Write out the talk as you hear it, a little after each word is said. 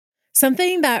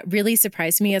Something that really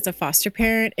surprised me as a foster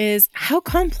parent is how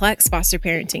complex foster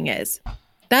parenting is.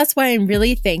 That's why I'm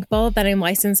really thankful that I'm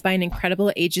licensed by an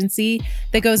incredible agency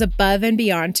that goes above and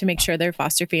beyond to make sure their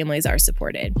foster families are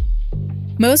supported.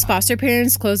 Most foster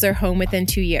parents close their home within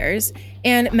 2 years,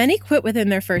 and many quit within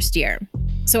their first year.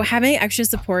 So having extra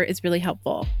support is really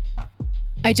helpful.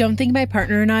 I don't think my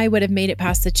partner and I would have made it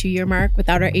past the 2-year mark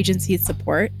without our agency's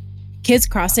support. Kids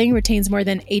Crossing retains more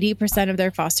than 80% of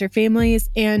their foster families,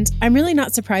 and I'm really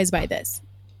not surprised by this.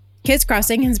 Kids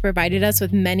Crossing has provided us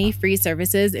with many free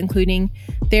services, including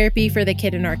therapy for the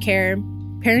kid in our care,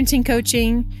 parenting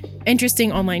coaching,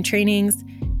 interesting online trainings,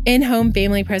 in-home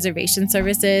family preservation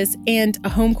services, and a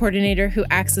home coordinator who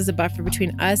acts as a buffer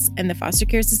between us and the foster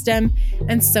care system,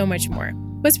 and so much more.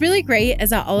 What's really great is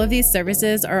that all of these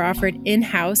services are offered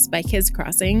in-house by Kids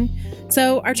Crossing,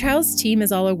 so our child's team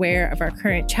is all aware of our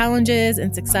current challenges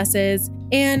and successes,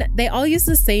 and they all use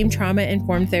the same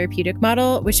trauma-informed therapeutic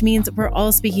model, which means we're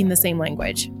all speaking the same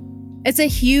language. It's a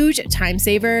huge time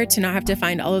saver to not have to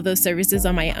find all of those services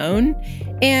on my own,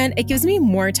 and it gives me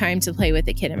more time to play with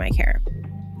the kid in my care.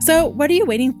 So what are you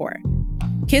waiting for?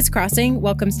 Kids Crossing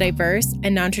welcomes diverse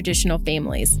and non-traditional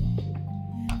families.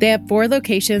 They have 4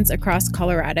 locations across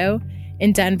Colorado,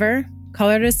 in Denver,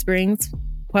 Colorado Springs,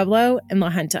 Pueblo, and La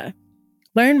Junta.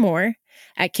 Learn more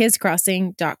at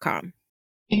kidscrossing.com.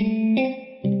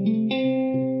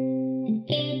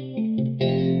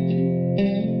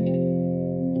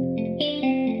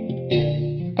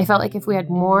 I felt like if we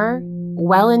had more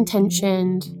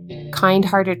well-intentioned,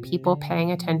 kind-hearted people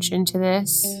paying attention to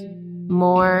this,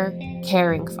 more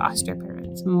caring foster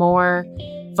parents, more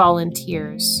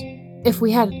volunteers, if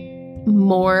we had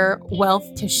more wealth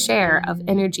to share of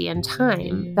energy and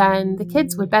time, then the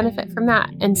kids would benefit from that.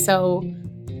 And so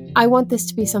I want this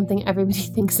to be something everybody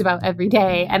thinks about every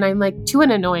day. And I'm like, to an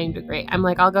annoying degree. I'm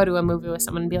like, I'll go to a movie with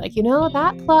someone and be like,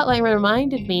 that plot line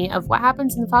reminded me of what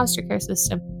happens in the foster care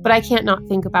system. But I can't not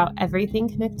think about everything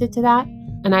connected to that.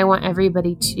 And I want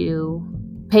everybody to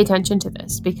pay attention to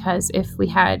this, because if we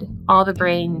had all the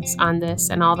brains on this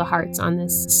and all the hearts on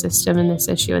this system and this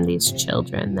issue and these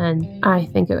children, then I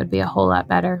think it would be a whole lot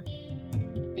better.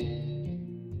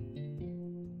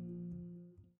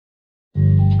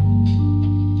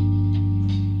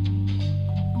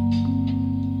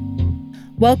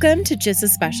 Welcome to Just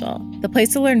As Special, the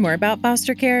place to learn more about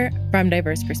foster care from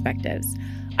diverse perspectives.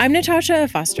 I'm Natasha, a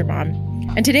foster mom,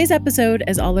 and today's episode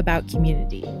is all about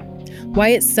community. Why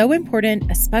it's so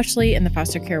important, especially in the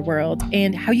foster care world,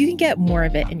 and how you can get more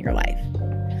of it in your life.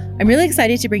 I'm really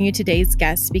excited to bring you today's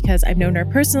guest because I've known her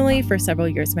personally for several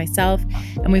years myself,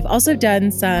 and we've also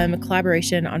done some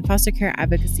collaboration on foster care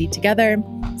advocacy together,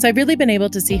 so I've really been able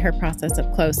to see her process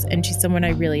up close, and she's someone I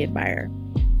really admire.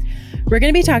 We're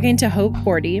going to be talking to Hope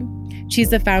Forti. She's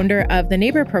the founder of the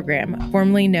Neighbor program,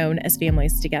 formerly known as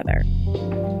Families Together.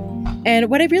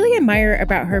 And what I really admire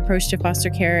about her approach to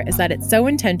foster care is that it's so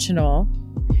intentional.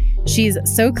 She's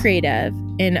so creative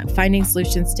in finding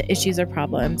solutions to issues or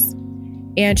problems.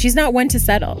 And she's not one to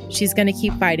settle. She's going to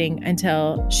keep fighting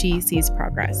until she sees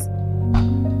progress.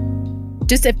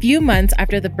 Just a few months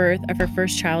after the birth of her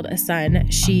first child, a son,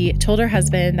 she told her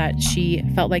husband that she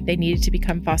felt like they needed to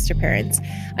become foster parents.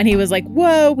 And he was like,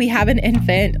 whoa, we have an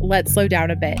infant. Let's slow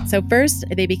down a bit. So first,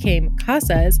 they became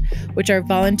CASAs, which are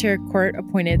volunteer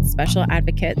court-appointed special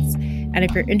advocates. And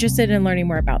if you're interested in learning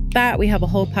more about that, we have a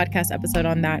whole podcast episode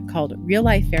on that called Real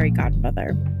Life Fairy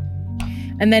Godmother.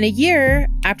 And then a year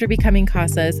after becoming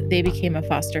CASAs, they became a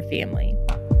foster family.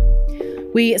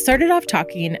 We started off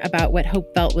talking about what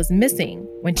Hope felt was missing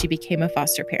when she became a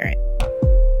foster parent.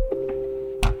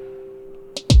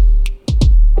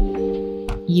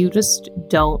 You just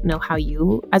don't know how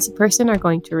you, as a person, are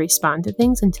going to respond to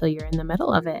things until you're in the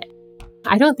middle of it.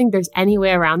 I don't think there's any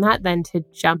way around that than to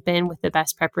jump in with the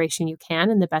best preparation you can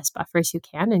and the best buffers you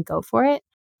can and go for it.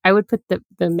 I would put the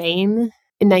main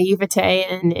naivete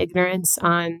and ignorance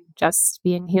on just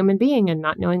being a human being and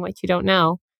not knowing what you don't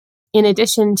know. In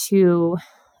addition to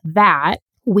that,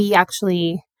 we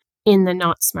actually, in the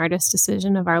not smartest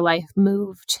decision of our life,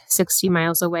 moved 60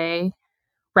 miles away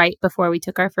right before we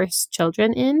took our first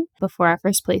children in, before our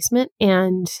first placement.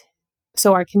 And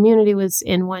so our community was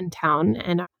in one town,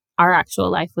 and our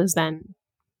actual life was then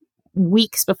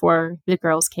weeks before the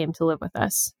girls came to live with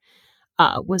us,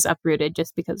 was uprooted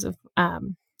just because of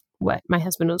what my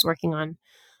husband was working on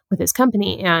with his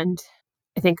company. And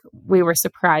I think we were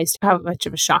surprised how much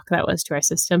of a shock that was to our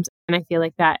systems. And I feel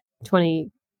like that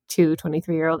 22,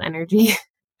 23-year-old energy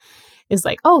is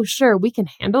like, oh, sure, we can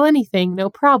handle anything, no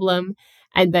problem.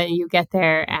 And then you get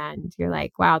there and you're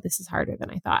like, wow, this is harder than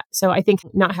I thought. So I think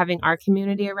not having our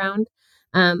community around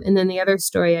And then the other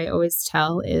story I always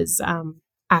tell is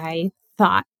I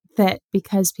thought that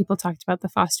because people talked about the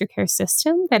foster care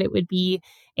system, that it would be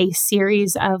a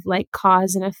series of like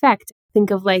cause and effect. Think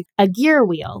of like a gear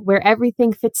wheel where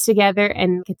everything fits together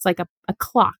and it's like a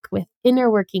clock with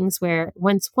inner workings where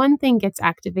once one thing gets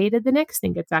activated, the next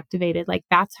thing gets activated. Like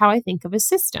that's how I think of a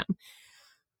system.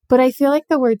 But I feel like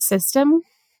the word system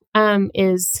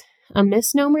is a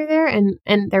misnomer there. And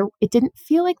there, it didn't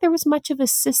feel like there was much of a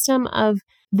system of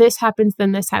this happens,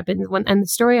 then this happens. And the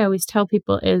story I always tell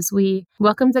people is we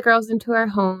welcomed the girls into our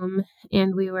home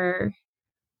and we were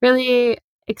really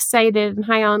excited and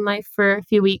high on life for a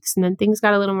few weeks. And then things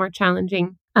got a little more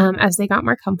challenging as they got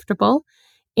more comfortable.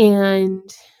 And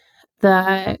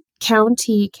the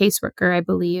county caseworker, I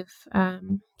believe,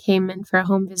 came in for a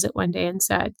home visit one day and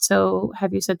said, "So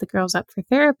have you set the girls up for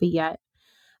therapy yet?"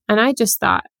 And I just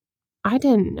thought, I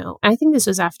didn't know. I think this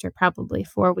was after probably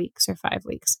 4 weeks or 5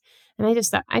 weeks. And I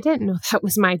just thought, I didn't know that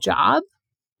was my job.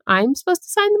 I'm supposed to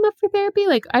sign them up for therapy.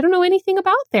 Like, I don't know anything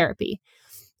about therapy.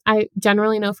 I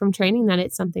generally know from training that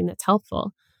it's something that's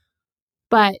helpful.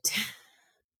 But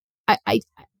I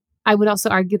I would also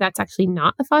argue that's actually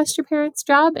not a foster parent's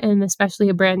job, and especially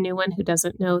a brand new one who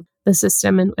doesn't know the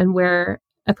system and where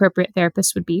appropriate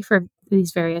therapists would be for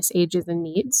these various ages and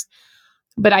needs.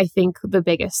 But I think the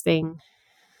biggest thing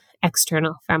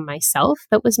external from myself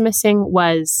that was missing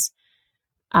was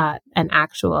an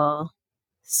actual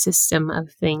system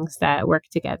of things that work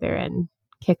together and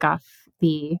kick off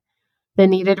the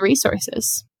needed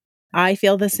resources. I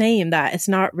feel the same, that it's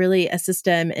not really a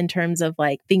system in terms of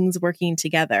like things working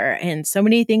together. And so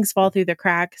many things fall through the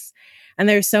cracks. And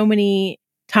there's so many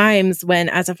times when,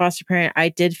 as a foster parent, I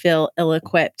did feel ill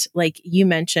equipped, like you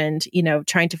mentioned,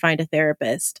 trying to find a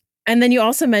therapist. And then you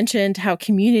also mentioned how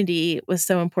community was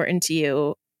so important to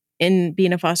you in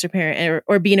being a foster parent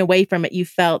or being away from it. You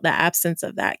felt the absence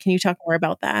of that. Can you talk more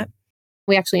about that?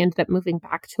 We actually ended up moving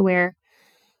back to where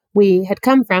we had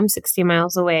come from, 60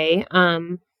 miles away,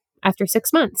 after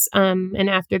 6 months. And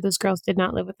after those girls did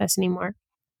not live with us anymore.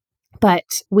 But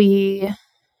we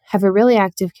have a really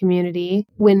active community.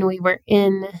 When we were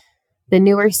in the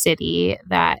newer city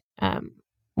that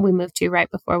we moved to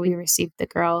right before we received the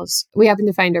girls, we happened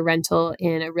to find a rental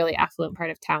in a really affluent part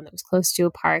of town that was close to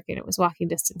a park, and it was walking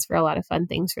distance for a lot of fun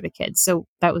things for the kids. So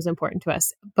that was important to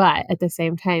us. But at the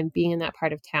same time, being in that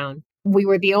part of town, we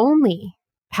were the only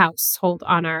household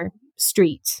on our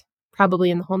street,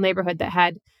 probably in the whole neighborhood, that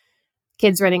had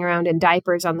kids running around in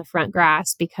diapers on the front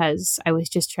grass, because I was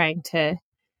just trying to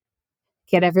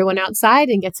get everyone outside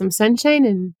and get some sunshine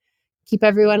and keep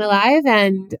everyone alive.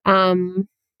 And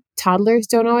toddlers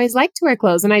don't always like to wear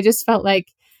clothes. And I just felt like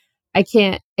I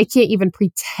can't even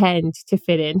pretend to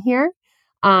fit in here.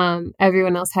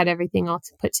 Everyone else had everything all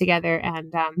put together.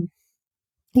 And,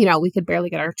 we could barely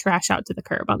get our trash out to the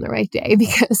curb on the right day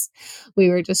because we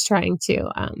were just trying to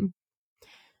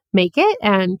make it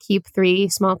and keep 3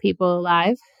 small people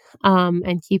alive,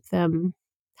 and keep them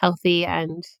healthy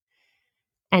and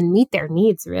meet their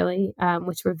needs, really,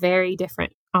 which were very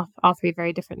different, all 3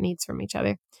 very different needs from each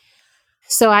other.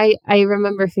 So I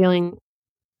remember feeling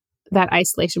that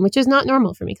isolation, which is not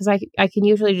normal for me, because I can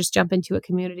usually just jump into a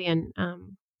community and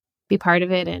be part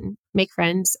of it and make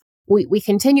friends. We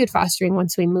continued fostering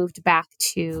once we moved back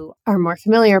to our more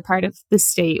familiar part of the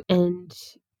state. And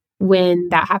when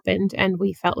that happened and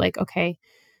we felt like, okay,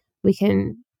 we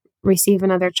can receive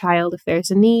another child if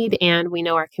there's a need, and we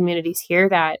know our community's here,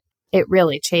 that it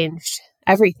really changed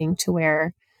everything to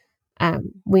where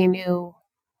we knew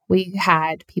we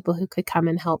had people who could come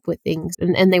and help with things,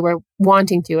 and they were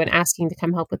wanting to and asking to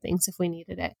come help with things if we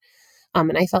needed it.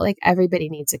 And I felt like everybody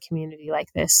needs a community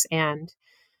like this. And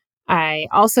I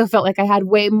also felt like I had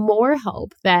way more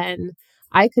help than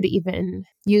I could even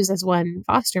use as one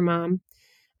foster mom.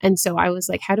 And so I was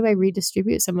like, how do I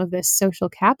redistribute some of this social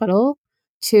capital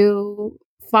to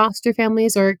foster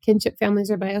families or kinship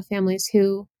families or bio families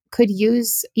who could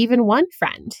use even one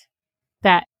friend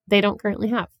that they don't currently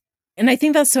have? And I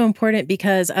think that's so important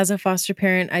because as a foster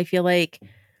parent, I feel like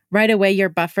right away your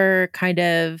buffer kind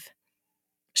of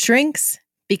shrinks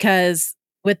because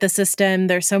with the system,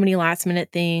 there's so many last minute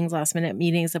things, last minute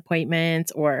meetings,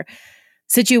 appointments, or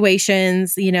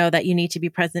situations, that you need to be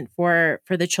present for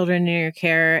the children in your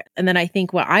care. And then I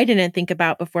think what I didn't think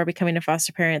about before becoming a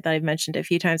foster parent that I've mentioned a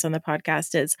few times on the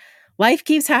podcast is life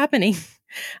keeps happening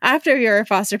after you're a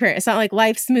foster parent. It's not like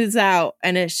life smooths out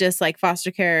and it's just like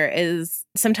foster care is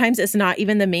sometimes it's not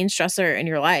even the main stressor in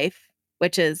your life,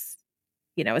 which is,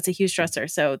 it's a huge stressor.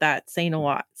 So that's saying a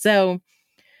lot. So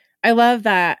I love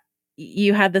that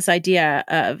you had this idea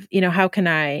of, how can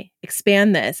I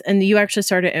expand this? And you actually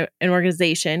started an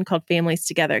organization called Families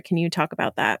Together. Can you talk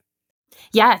about that?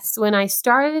 Yes, when I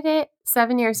started it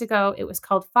 7 years ago, it was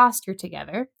called Foster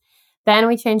Together. Then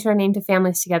we changed our name to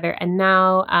Families Together. And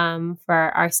now, for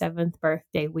our 7th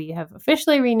birthday, we have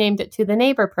officially renamed it to the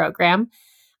Neighbor Program,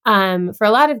 for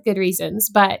a lot of good reasons.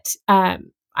 But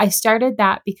I started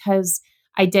that because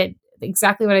I did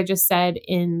exactly what I just said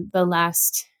in the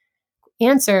last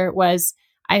answer was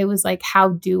I was like, how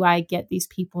do I get these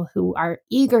people who are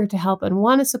eager to help and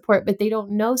want to support, but they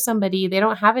don't know somebody, they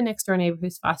don't have a next door neighbor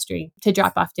who's fostering to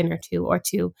drop off dinner to or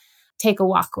to take a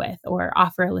walk with or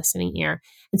offer a listening ear.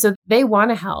 And so they want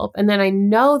to help. And then I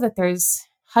know that there's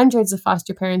hundreds of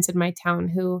foster parents in my town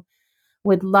who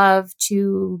would love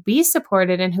to be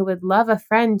supported and who would love a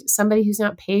friend, somebody who's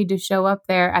not paid to show up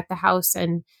there at the house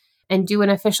and do an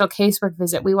official casework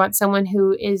visit. We want someone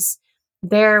who is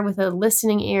there with a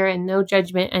listening ear and no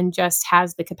judgment and just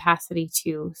has the capacity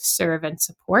to serve and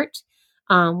support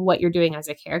what you're doing as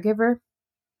a caregiver.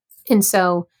 And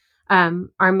so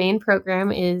our main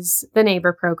program is the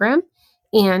Neighbor Program,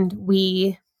 and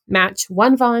we match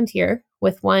one volunteer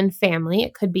with one family.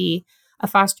 It could be a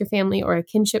foster family or a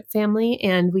kinship family,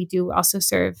 and we do also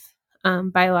serve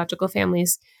biological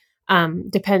families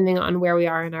depending on where we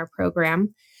are in our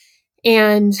program.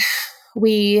 And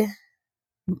we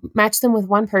match them with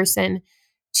one person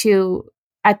to,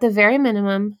 at the very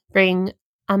minimum, bring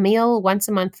a meal once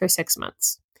a month for 6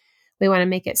 months. We want to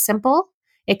make it simple.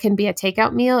 It can be a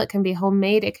takeout meal. It can be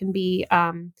homemade. It can be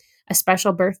a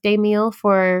special birthday meal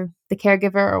for the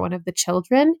caregiver or one of the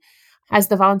children. As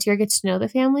the volunteer gets to know the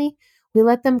family, we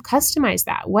let them customize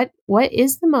that. What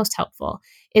is the most helpful?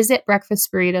 Is it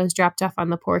breakfast burritos dropped off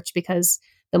on the porch because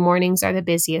the mornings are the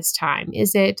busiest time?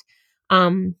 Is it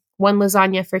one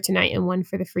lasagna for tonight and one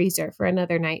for the freezer for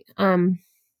another night? And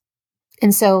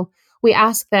so we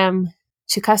ask them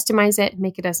to customize it,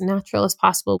 make it as natural as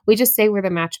possible. We just say we're the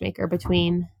matchmaker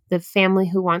between the family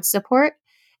who wants support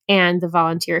and the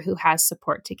volunteer who has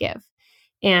support to give.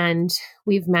 And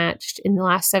we've matched in the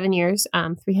last 7 years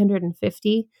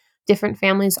 350 different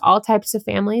families, all types of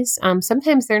families.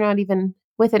 Sometimes they're not even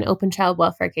with an open child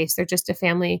welfare case. They're just a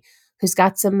family who's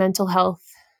got some mental health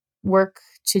work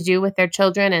to do with their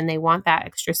children, and they want that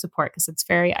extra support because it's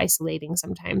very isolating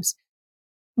sometimes.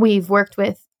 We've worked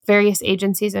with various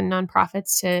agencies and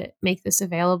nonprofits to make this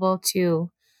available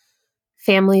to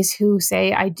families who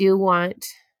say, I do want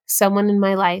someone in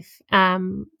my life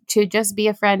to just be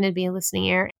a friend and be a listening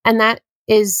ear. And that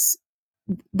is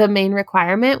the main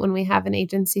requirement when we have an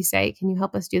agency say, can you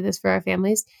help us do this for our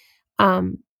families?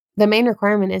 The main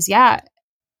requirement is,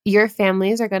 your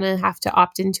families are going to have to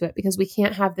opt into it because we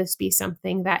can't have this be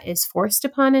something that is forced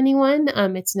upon anyone.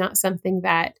 It's not something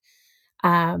that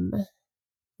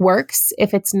works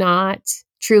if it's not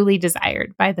truly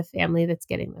desired by the family that's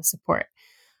getting the support.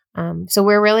 So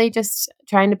we're really just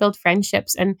trying to build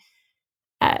friendships. And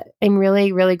I'm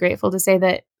really, really grateful to say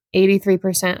that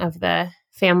 83% of the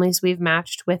families we've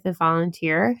matched with a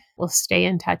volunteer will stay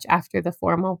in touch after the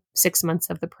formal 6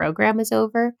 months of the program is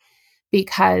over,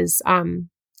 because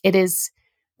it is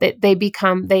that they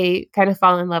kind of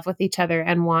fall in love with each other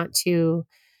and want to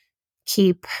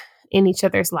keep in each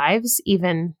other's lives,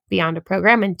 even beyond a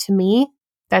program. And to me,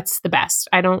 that's the best.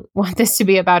 I don't want this to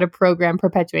be about a program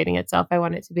perpetuating itself. I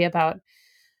want it to be about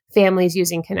families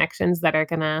using connections that are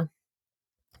going to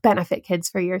benefit kids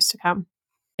for years to come.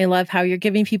 I love how you're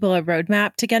giving people a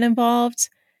roadmap to get involved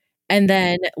and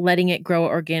then letting it grow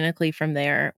organically from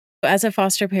there. As a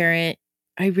foster parent,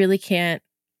 I really can't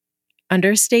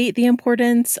understate the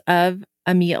importance of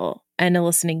a meal and a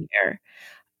listening ear.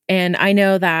 And I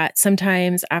know that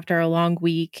sometimes after a long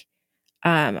week,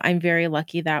 I'm very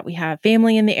lucky that we have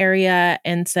family in the area.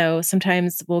 And so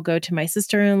sometimes we'll go to my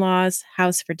sister-in-law's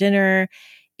house for dinner,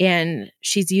 and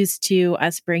she's used to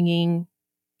us bringing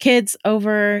kids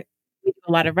over. We do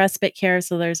a lot of respite care,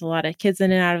 so there's a lot of kids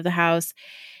in and out of the house.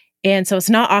 And so it's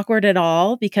not awkward at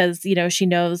all because, she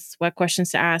knows what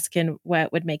questions to ask and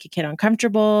what would make a kid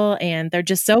uncomfortable. And they're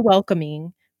just so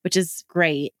welcoming, which is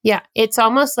great. Yeah, it's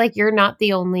almost like you're not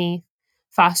the only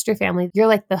foster family. You're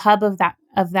like the hub of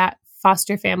that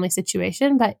foster family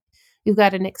situation, but you've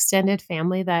got an extended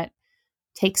family that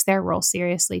takes their role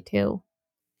seriously too.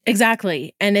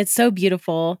 Exactly. And it's so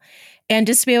beautiful. And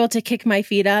just to be able to kick my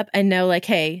feet up and know, like,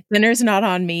 hey, dinner's not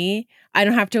on me. I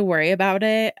don't have to worry about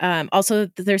it. Also,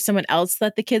 there's someone else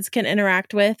that the kids can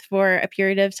interact with for a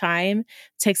period of time,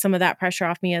 take some of that pressure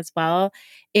off me as well.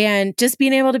 And just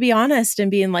being able to be honest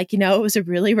and being like, it was a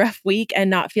really rough week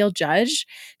and not feel judged.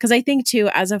 Because I think, too,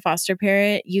 as a foster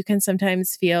parent, you can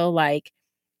sometimes feel like,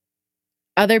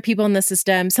 other people in the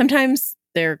system, sometimes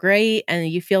they're great and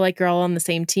you feel like you're all on the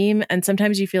same team. And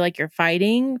sometimes you feel like you're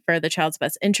fighting for the child's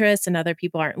best interest and other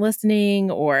people aren't listening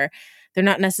or they're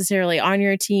not necessarily on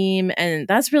your team. And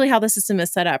that's really how the system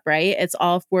is set up, right? It's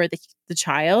all for the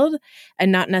child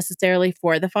and not necessarily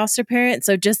for the foster parent.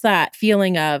 So just that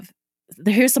feeling of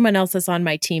here's someone else that's on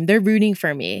my team. They're rooting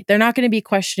for me. They're not going to be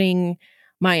questioning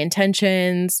my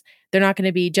intentions. They're not going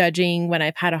to be judging when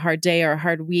I've had a hard day or a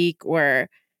hard week or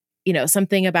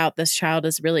something about this child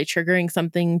is really triggering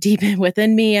something deep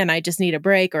within me and I just need a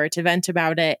break or to vent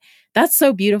about it. That's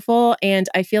so beautiful. And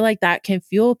I feel like that can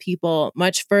fuel people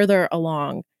much further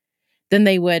along than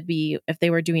they would be if they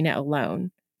were doing it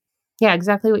alone. Yeah,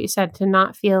 exactly what you said, to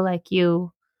not feel like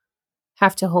you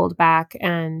have to hold back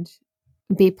and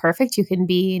be perfect. You can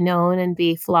be known and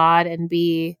be flawed and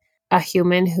be a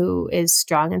human who is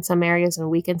strong in some areas and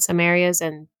weak in some areas.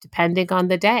 And depending on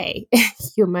the day,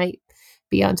 you might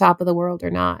be on top of the world or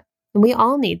not. And we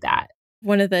all need that.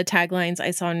 One of the taglines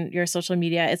I saw on your social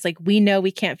media, it's like, we know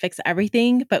we can't fix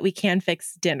everything, but we can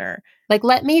fix dinner. Like,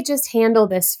 let me just handle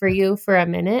this for you for a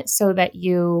minute so that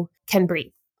you can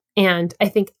breathe. And I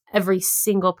think every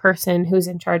single person who's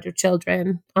in charge of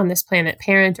children on this planet,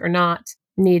 parent or not,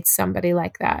 needs somebody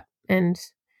like that. And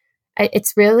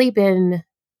it's really been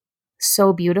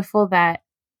so beautiful that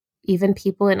even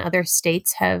people in other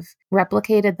states have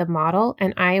replicated the model.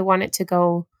 And I want it to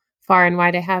go far and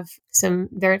wide. I have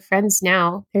they're friends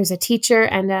now. There's a teacher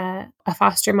and a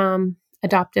foster mom,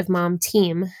 adoptive mom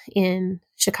team in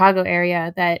Chicago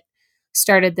area that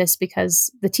started this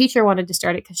because the teacher wanted to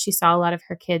start it because she saw a lot of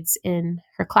her kids in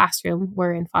her classroom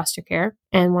were in foster care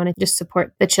and wanted to just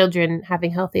support the children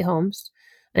having healthy homes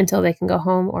until they can go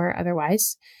home or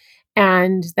otherwise.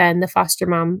 And then the foster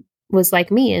mom was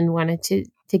like me and wanted to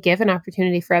give an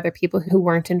opportunity for other people who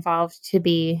weren't involved to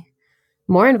be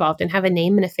more involved and have a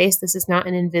name and a face. This is not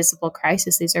an invisible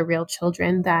crisis. These are real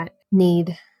children that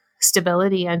need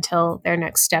stability until their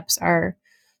next steps are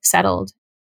settled.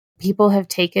 People have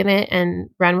taken it and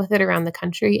run with it around the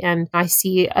country. And I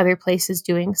see other places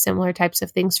doing similar types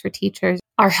of things for teachers.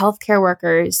 Our healthcare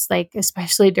workers, like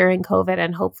especially during COVID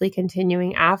and hopefully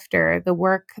continuing after, the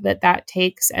work that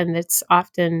takes, and it's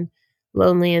often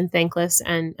lonely and thankless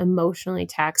and emotionally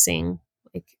taxing.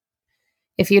 Like,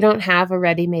 if you don't have a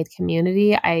ready-made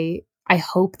community, I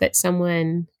hope that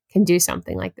someone can do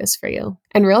something like this for you.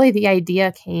 And really the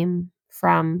idea came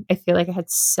from, I feel like I had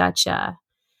such a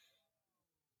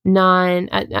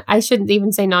I shouldn't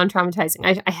even say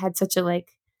non-traumatizing. I had such a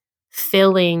like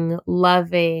filling,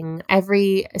 loving,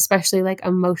 every, especially like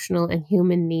emotional and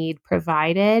human need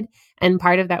provided. And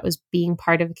part of that was being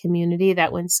part of a community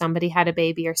that when somebody had a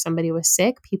baby or somebody was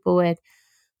sick, people would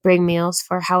bring meals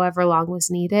for however long was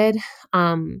needed.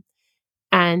 And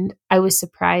I was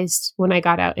surprised when I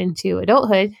got out into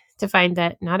adulthood to find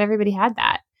that not everybody had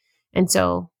that. And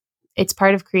so it's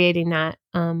part of creating that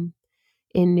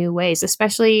in new ways,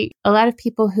 especially a lot of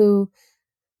people who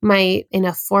might in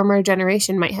a former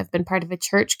generation might have been part of a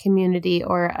church community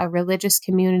or a religious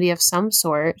community of some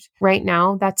sort. Right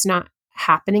now, that's not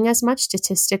happening as much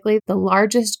statistically. The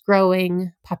largest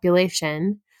growing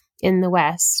population in the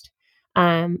West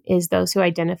is those who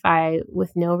identify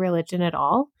with no religion at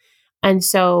all. And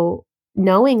so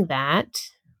knowing that,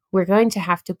 we're going to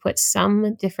have to put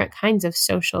some different kinds of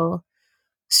social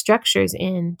structures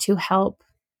in to help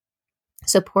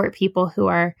support people who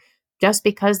are, just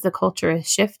because the culture is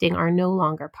shifting, are no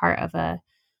longer part of a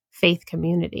faith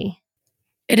community.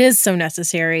 It is so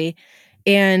necessary.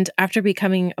 And after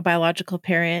becoming a biological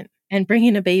parent and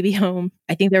bringing a baby home,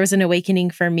 I think there was an awakening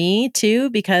for me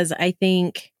too, because I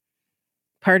think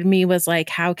part of me was like,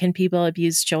 how can people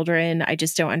abuse children? I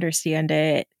just don't understand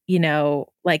it.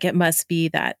 Like it must be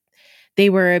that they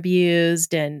were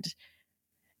abused and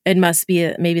it must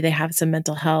be maybe they have some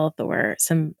mental health or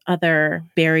some other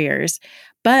barriers.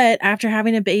 But after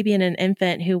having a baby and an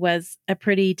infant who was a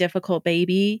pretty difficult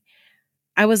baby,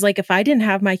 I was like, if I didn't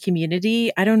have my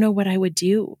community, I don't know what I would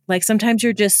do. Like sometimes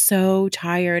you're just so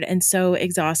tired and so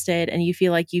exhausted and you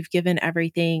feel like you've given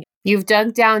everything. You've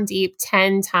dug down deep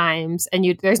 10 times and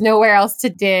there's nowhere else to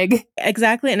dig.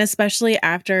 Exactly. And especially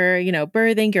after,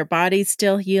 birthing, your body's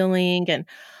still healing and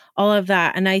all of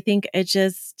that. And I think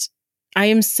I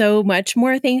am so much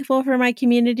more thankful for my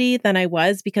community than I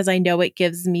was because I know it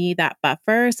gives me that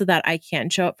buffer so that I can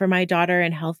show up for my daughter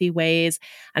in healthy ways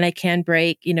and I can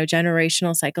break,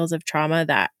 generational cycles of trauma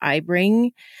that I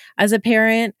bring as a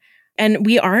parent. And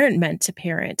we aren't meant to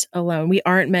parent alone. We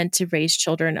aren't meant to raise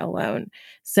children alone.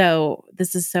 So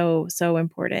this is so, so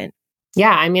important.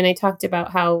 Yeah. I mean, I talked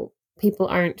about how people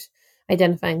aren't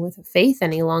identifying with faith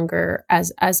any longer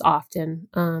as often.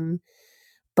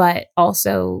 But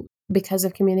also because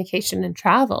of communication and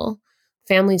travel,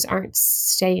 families aren't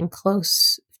staying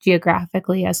close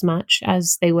geographically as much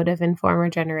as they would have in former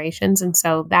generations. And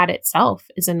so that itself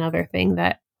is another thing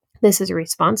that this is a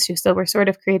response to. So we're sort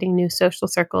of creating new social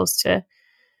circles to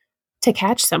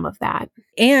catch some of that.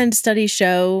 And studies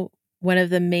show one of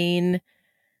the main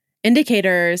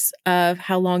indicators of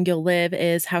how long you'll live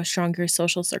is how strong your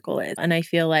social circle is. And I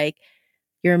feel like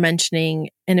you're mentioning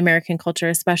in American culture,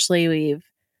 especially, we've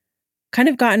kind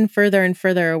of gotten further and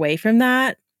further away from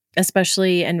that,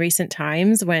 especially in recent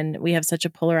times when we have such a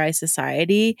polarized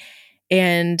society.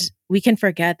 And we can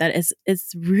forget that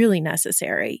it's really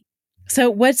necessary. So,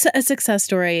 what's a success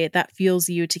story that fuels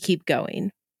you to keep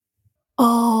going?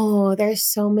 Oh, there's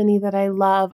so many that I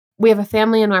love. We have a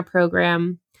family in our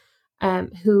program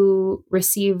who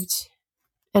received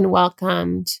and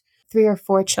welcomed 3 or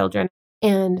 4 children,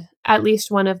 and at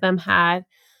least one of them had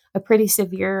a pretty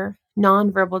severe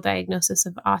nonverbal diagnosis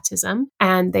of autism.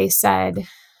 And they said,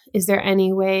 is there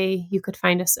any way you could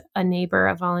find us a neighbor,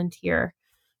 a volunteer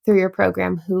through your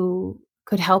program who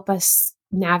could help us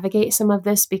navigate some of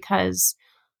this? Because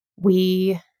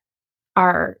we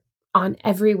are on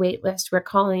every wait list. We're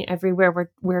calling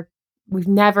everywhere. We've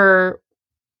never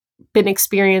been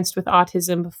experienced with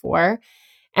autism before,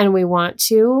 and we want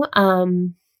to.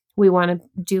 We want to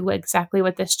do exactly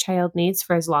what this child needs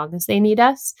for as long as they need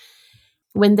us.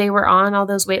 When they were on all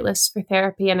those wait lists for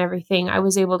therapy and everything, I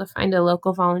was able to find a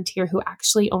local volunteer who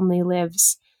actually only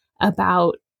lives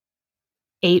about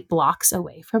 8 blocks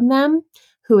away from them,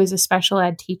 who is a special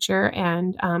ed teacher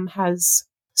and has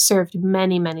served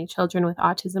many, many children with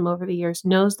autism over the years,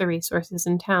 knows the resources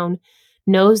in town,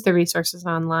 knows the resources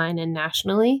online and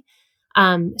nationally,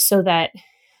 so that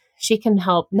she can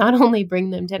help not only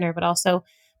bring them dinner, but also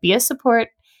be a support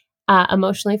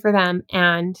emotionally for them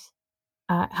and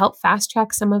help fast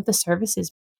track some of the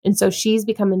services. And so she's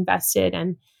become invested.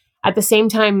 And at the same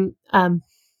time,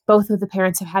 both of the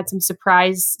parents have had some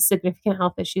surprise significant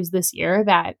health issues this year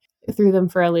that threw them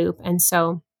for a loop. And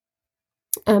so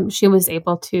she was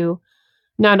able to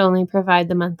not only provide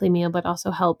the monthly meal, but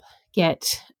also help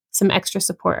get some extra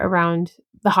support around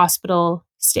the hospital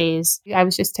stays. I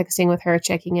was just texting with her,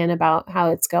 checking in about how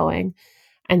it's going.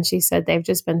 And she said they've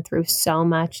just been through so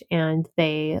much and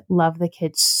they love the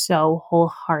kids so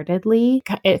wholeheartedly.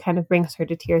 It kind of brings her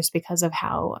to tears because of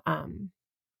how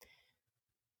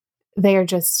they are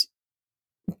just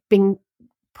being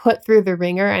put through the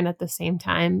ringer and at the same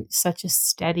time, such a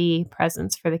steady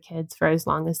presence for the kids for as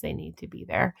long as they need to be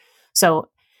there. So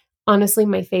honestly,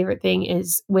 my favorite thing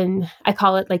is when I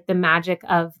call it like the magic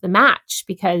of the match,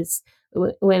 because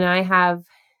when I have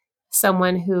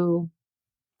someone who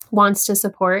wants to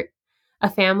support a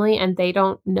family and they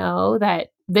don't know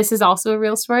that this is also a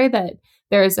real story, that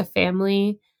there is a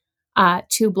family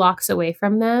 2 blocks away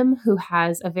from them who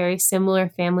has a very similar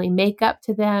family makeup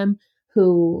to them,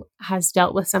 who has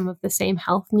dealt with some of the same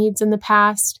health needs in the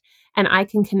past. And I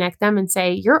can connect them and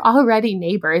say, you're already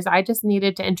neighbors. I just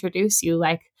needed to introduce you.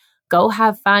 Like, go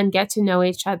have fun, get to know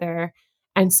each other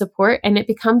and support. And it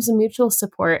becomes a mutual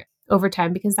support over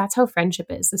time because that's how friendship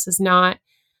is. This is not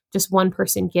just one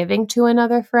person giving to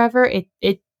another forever.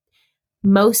 It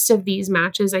most of these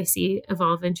matches I see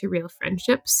evolve into real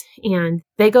friendships, and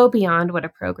they go beyond what a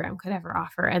program could ever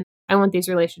offer. And I want these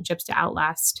relationships to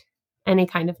outlast any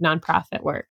kind of nonprofit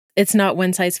work. It's not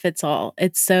one size fits all.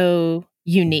 It's so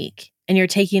unique. And you're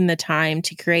taking the time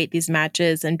to create these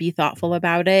matches and be thoughtful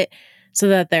about it so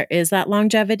that there is that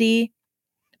longevity.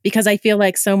 Because I feel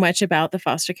like so much about the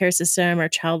foster care system or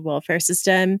child welfare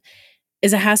system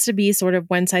is it has to be sort of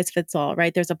one size fits all,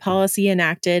 right? There's a policy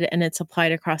enacted and it's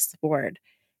applied across the board.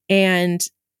 And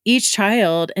each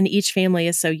child and each family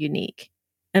is so unique.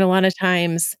 And a lot of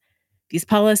times these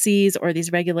policies or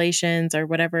these regulations or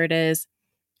whatever it is,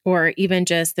 or even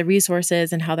just the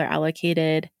resources and how they're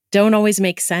allocated, don't always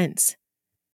make sense.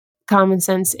 Common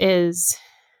sense is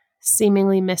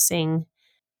seemingly missing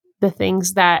the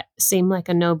things that seem like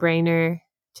a no-brainer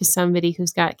to somebody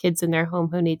who's got kids in their home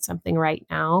who need something right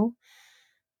now.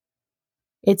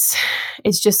 It's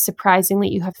just surprisingly,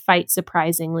 you have to fight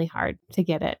surprisingly hard to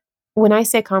get it. When I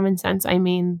say common sense, I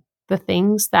mean the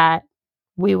things that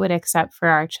we would accept for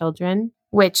our children,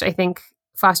 which I think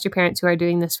foster parents who are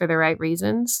doing this for the right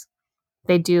reasons,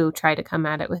 they do try to come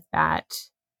at it with that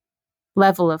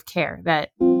level of care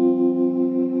that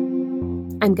I'm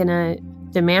going to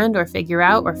demand or figure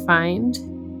out or find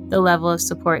the level of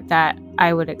support that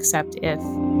I would accept if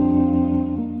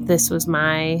this was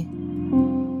my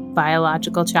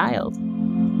biological child.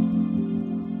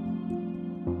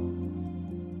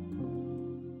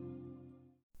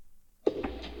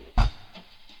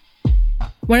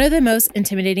 One of the most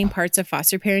intimidating parts of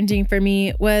foster parenting for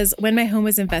me was when my home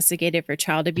was investigated for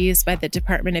child abuse by the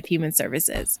Department of Human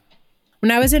Services.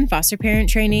 When I was in foster parent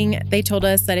training, they told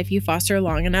us that if you foster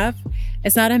long enough,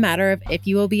 it's not a matter of if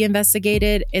you will be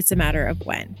investigated, it's a matter of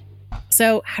when.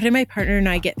 So, how did my partner and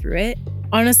I get through it?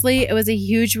 Honestly, it was a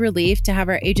huge relief to have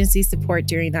our agency support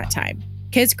during that time.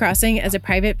 Kids Crossing is a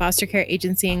private foster care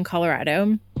agency in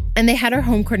Colorado, and they had our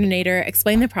home coordinator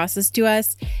explain the process to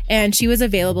us, and she was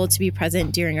available to be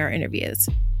present during our interviews.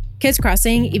 Kids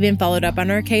Crossing even followed up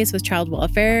on our case with child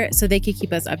welfare so they could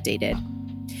keep us updated.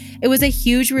 It was a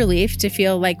huge relief to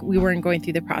feel like we weren't going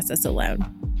through the process alone.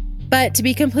 But to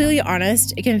be completely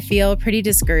honest, it can feel pretty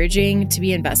discouraging to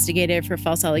be investigated for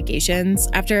false allegations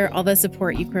after all the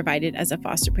support you've provided as a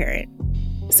foster parent.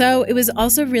 So it was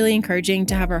also really encouraging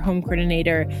to have our home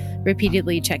coordinator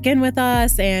repeatedly check in with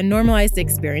us and normalize the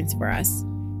experience for us.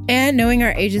 And knowing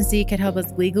our agency could help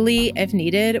us legally if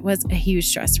needed was a huge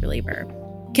stress reliever.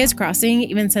 Kids Crossing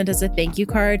even sent us a thank you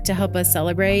card to help us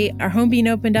celebrate our home being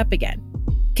opened up again.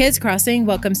 Kids Crossing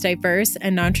welcomes diverse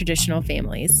and non-traditional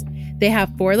families. They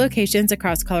have 4 locations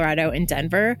across Colorado and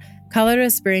Denver, Colorado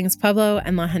Springs, Pueblo,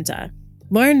 and La Junta.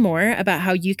 Learn more about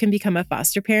how you can become a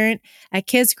foster parent at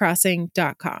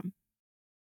kidscrossing.com.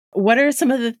 What are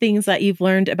some of the things that you've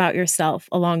learned about yourself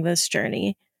along this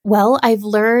journey? Well, I've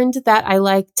learned that I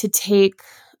like to take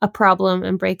a problem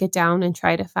and break it down and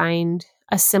try to find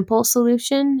a simple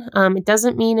solution. It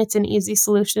doesn't mean it's an easy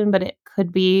solution, but it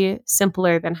could be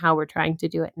simpler than how we're trying to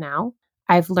do it now.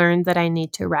 I've learned that I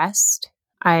need to rest.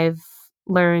 I've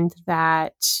learned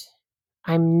that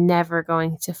I'm never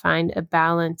going to find a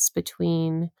balance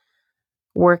between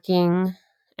working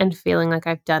and feeling like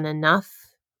I've done enough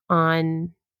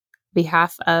on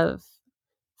behalf of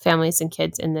families and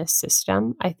kids in this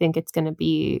system. I think it's going to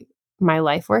be my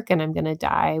life work, and I'm going to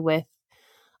die with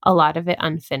a lot of it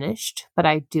unfinished. But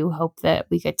I do hope that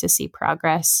we get to see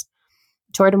progress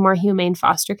toward a more humane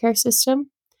foster care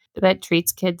system that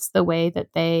treats kids the way that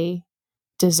they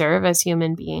deserve as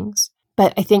human beings.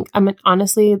 But I think,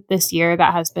 honestly, this year,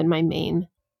 that has been my main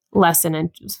lesson, and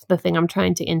the thing I'm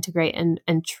trying to integrate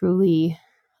and truly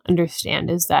understand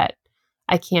is that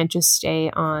I can't just stay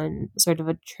on sort of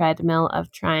a treadmill of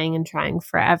trying and trying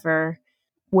forever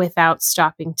without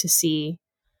stopping to see,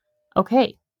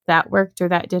 okay, that worked or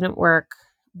that didn't work.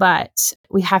 But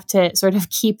we have to sort of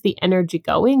keep the energy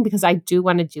going, because I do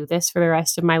want to do this for the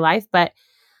rest of my life. But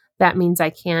that means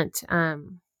I can't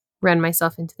run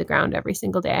myself into the ground every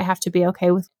single day. I have to be okay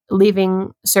with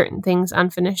leaving certain things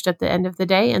unfinished at the end of the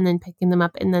day and then picking them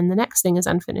up. And then the next thing is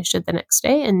unfinished at the next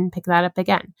day and pick that up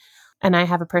again. And I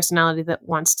have a personality that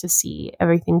wants to see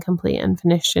everything complete and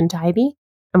finished and tidy.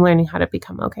 I'm learning how to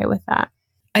become okay with that.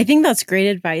 I think that's great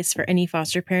advice for any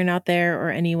foster parent out there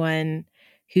or anyone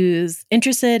who's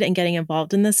interested in getting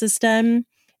involved in the system,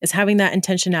 is having that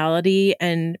intentionality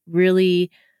and really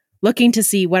looking to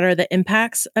see what are the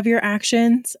impacts of your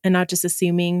actions and not just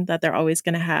assuming that they're always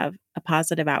going to have a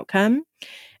positive outcome,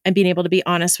 and being able to be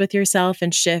honest with yourself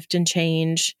and shift and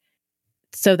change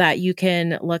so that you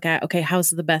can look at, okay, how's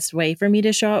the best way for me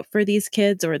to show up for these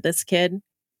kids or this kid?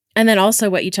 And then also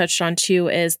what you touched on too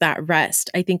is that rest,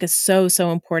 I think is so,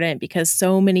 so important, because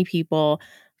so many people,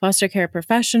 foster care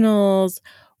professionals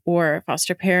or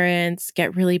foster parents,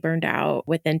 get really burned out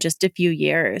within just a few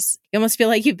years. You almost feel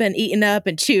like you've been eaten up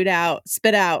and chewed out,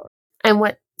 spit out. And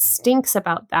what stinks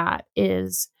about that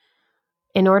is,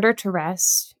 in order to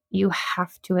rest, you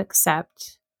have to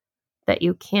accept that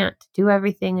you can't do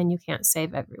everything and you can't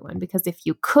save everyone. Because if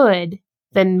you could,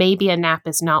 then maybe a nap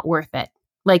is not worth it.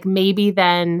 Like maybe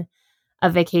then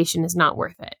a vacation is not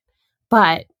worth it.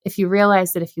 But if you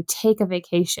realize that if you take a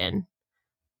vacation,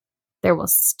 there will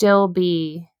still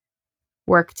be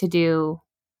work to do,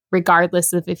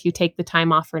 regardless of if you take the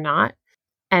time off or not.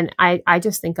 And I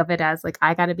just think of it as like,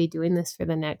 I got to be doing this for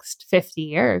the next 50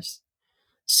 years.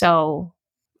 So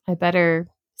I better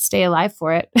stay alive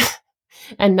for it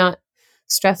and not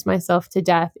stress myself to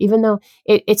death, even though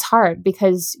it's hard,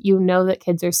 because you know that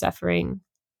kids are suffering.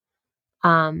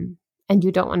 And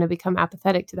you don't want to become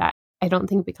apathetic to that. I don't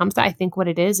think it becomes that. I think what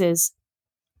it is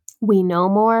we know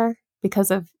more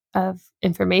because of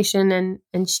information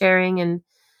and sharing and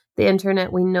the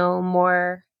internet. We know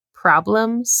more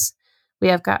problems. We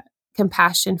have got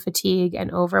compassion fatigue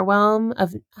and overwhelm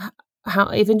of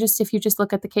how, even just if you just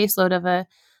look at the caseload of a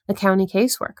county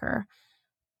caseworker,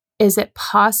 is it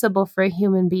possible for a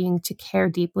human being to care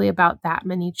deeply about that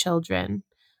many children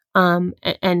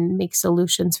and make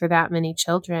solutions for that many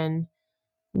children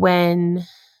when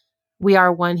we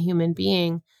are one human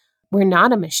being? We're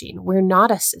not a machine. We're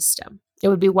not a system. It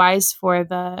would be wise for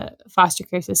the foster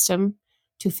care system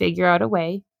to figure out a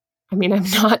way. I mean,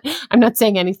 I'm not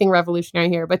saying anything revolutionary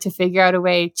here, but to figure out a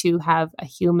way to have a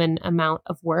human amount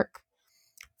of work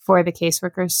for the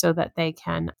caseworkers so that they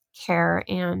can care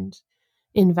and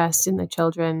invest in the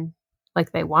children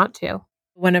like they want to.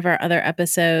 One of our other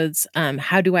episodes,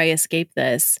 How Do I Escape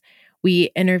This?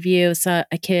 We interview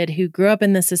a kid who grew up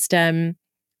in the system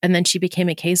and then she became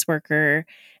a caseworker.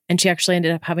 And she actually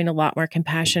ended up having a lot more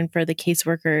compassion for the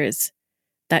caseworkers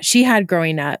that she had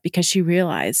growing up because she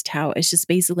realized how it's just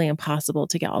basically impossible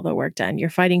to get all the work done. You're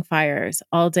fighting fires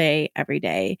all day, every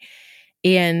day.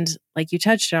 And like you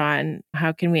touched on,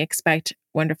 how can we expect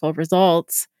wonderful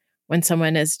results when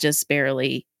someone is just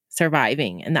barely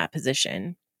surviving in that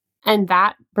position? And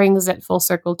that brings it full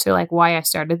circle to like why I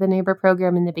started the neighbor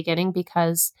program in the beginning,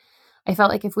 because I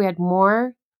felt like if we had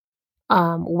more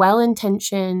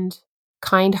well-intentioned,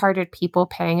 kind-hearted people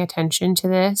paying attention to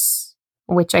this,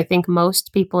 which I think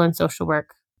most people in social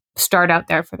work start out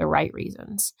there for the right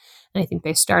reasons. And I think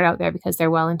they start out there because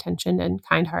they're well-intentioned and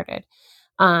kind-hearted.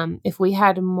 If we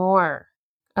had more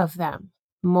of them,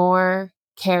 more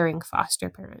caring foster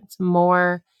parents,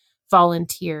 more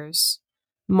volunteers,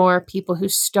 more people who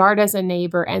start as a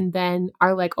neighbor and then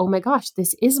are like, oh my gosh,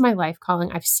 this is my life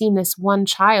calling. I've seen this one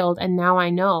child and now I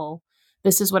know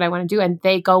this is what I want to do. And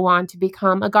they go on to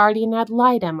become a guardian ad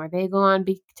litem, or they go on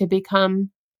to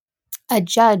become a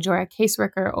judge or a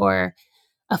caseworker or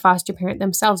a foster parent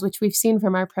themselves, which we've seen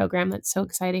from our program. That's so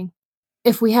exciting.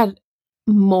 If we had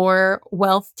more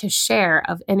wealth to share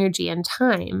of energy and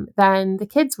time, then the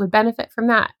kids would benefit from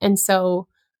that. And so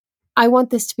I want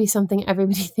this to be something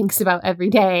everybody thinks about every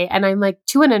day. And I'm like,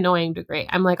 to an annoying degree.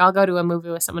 I'm like, I'll go to a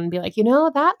movie with someone and be like,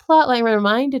 that plot line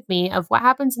reminded me of what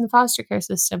happens in the foster care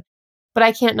system. But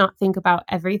I can't not think about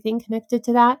everything connected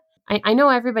to that. I know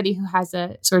everybody who has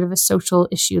a sort of a social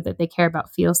issue that they care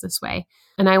about feels this way.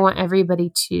 And I want everybody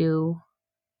to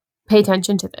pay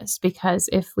attention to this, because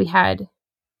if we had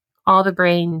all the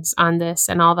brains on this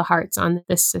and all the hearts on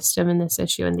this system and this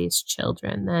issue and these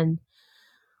children, then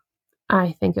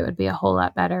I think it would be a whole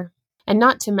lot better. And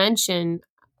not to mention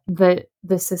the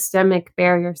systemic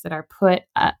barriers that are put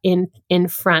in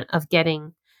front of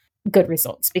getting good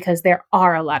results, because there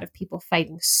are a lot of people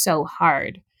fighting so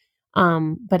hard.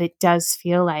 But it does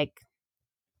feel like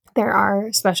there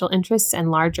are special interests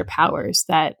and larger powers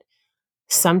that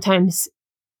sometimes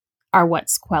are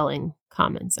what's quelling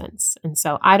common sense. And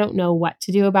so I don't know what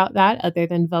to do about that other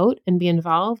than vote and be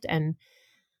involved and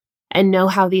know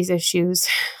how these issues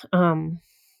come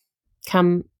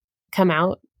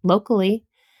out locally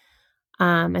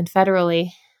and federally.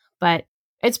 But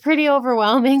it's pretty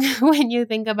overwhelming when you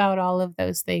think about all of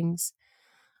those things.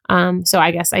 So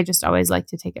I guess I just always like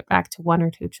to take it back to one or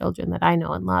two children that I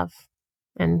know and love.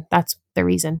 And that's the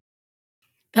reason.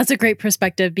 That's a great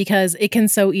perspective, because it can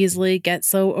so easily get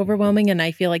so overwhelming. And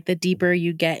I feel like the deeper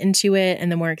you get into it and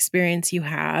the more experience you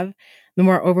have, the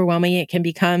more overwhelming it can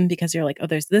become, because you're like, oh,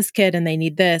 there's this kid and they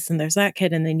need this, and there's that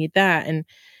kid and they need that. And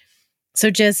so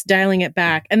just dialing it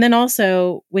back. And then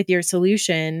also with your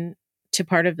solution to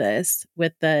part of this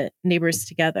with the Neighbors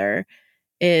Together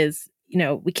is,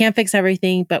 we can't fix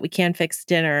everything, but we can fix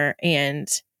dinner and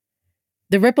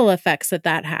the ripple effects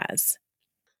that has.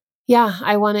 Yeah,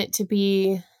 I want it to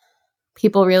be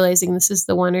people realizing this is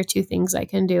the one or two things I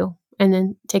can do, and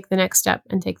then take the next step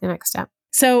and take the next step.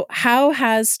 So how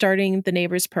has starting the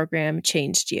Neighbors program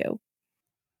changed you?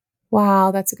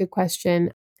 Wow, that's a good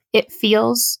question. It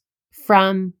feels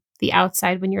from the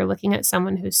outside, when you're looking at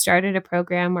someone who's started a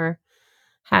program or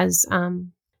has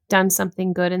done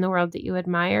something good in the world that you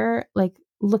admire, like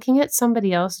looking at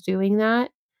somebody else doing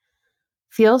that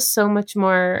feels so much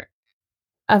more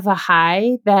of a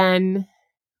high than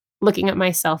looking at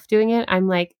myself doing it. I'm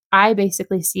like, I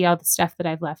basically see all the stuff that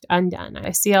I've left undone.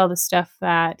 I see all the stuff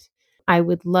that I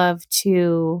would love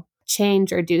to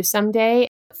change or do someday.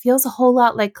 It feels a whole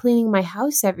lot like cleaning my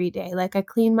house every day. Like I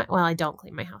don't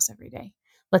clean my house every day.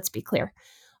 Let's be clear.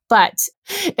 But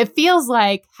it feels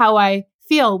like how I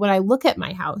feel when I look at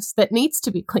my house that needs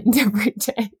to be cleaned every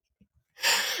day.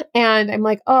 And I'm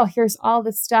like, oh, here's all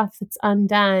the stuff that's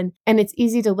undone. And it's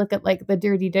easy to look at like the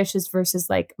dirty dishes versus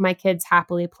like my kids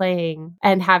happily playing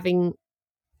and having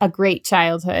a great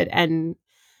childhood. And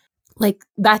like,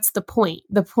 that's the point.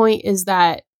 The point is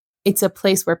that it's a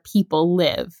place where people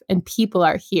live and people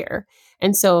are here.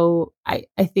 And so I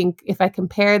think if I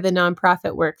compare the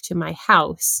nonprofit work to my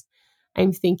house,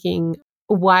 I'm thinking,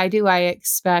 why do I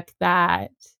expect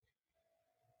that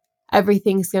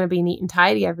everything's going to be neat and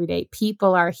tidy every day?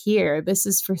 People are here. This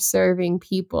is for serving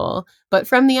people. But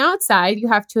from the outside, you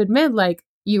have to admit, like,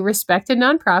 you respect a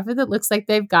nonprofit that looks like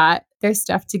they've got their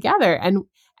stuff together.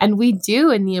 And we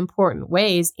do in the important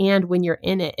ways. And when you're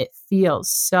in it, it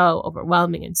feels so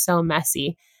overwhelming and so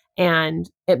messy. And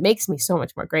it makes me so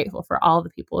much more grateful for all the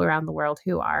people around the world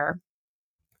who are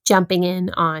jumping in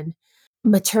on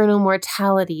maternal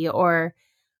mortality or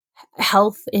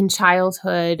health in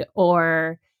childhood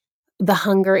or the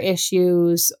hunger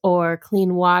issues or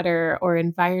clean water or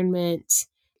environment.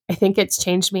 I think it's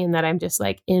changed me in that I'm just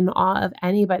like in awe of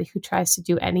anybody who tries to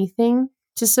do anything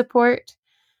to support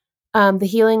the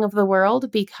healing of the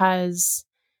world, because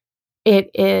it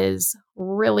is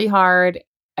really hard.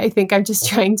 I think I'm just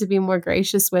trying to be more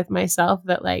gracious with myself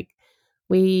that like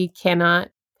we cannot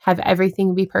have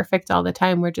everything be perfect all the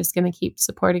time. We're just going to keep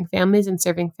supporting families and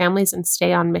serving families and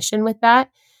stay on mission with that.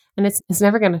 And it's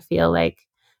never going to feel like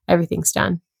everything's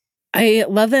done. I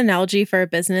love the analogy for a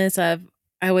business of,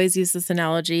 I always use this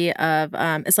analogy of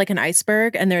it's like an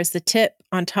iceberg and there's the tip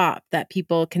on top that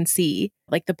people can see,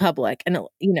 like the public, and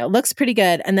it looks pretty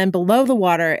good. And then below the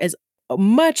water is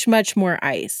much, much more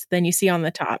ice than you see on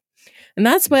the top. And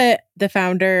that's what the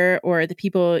founder or the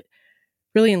people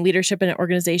really in leadership in an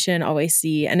organization always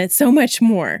see. And it's so much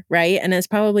more, right? And it's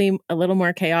probably a little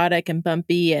more chaotic and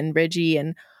bumpy and ridgy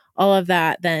and all of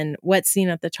that than what's seen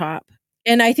at the top.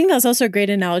 And I think that's also a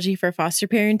great analogy for foster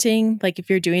parenting. Like if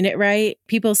you're doing it right,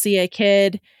 people see a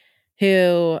kid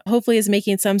who hopefully is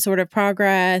making some sort of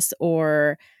progress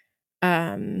or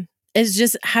is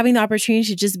just having the opportunity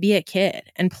to just be a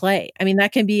kid and play. I mean,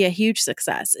 that can be a huge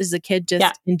success, is a kid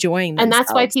just enjoying themselves. And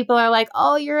that's why people are like,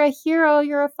 oh, you're a hero,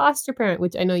 you're a foster parent,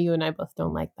 which I know you and I both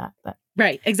don't like that. But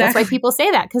right, exactly. That's why people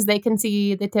say that, because they can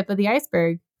see the tip of the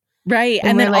iceberg. Right.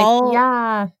 And then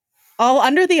all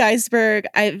under the iceberg,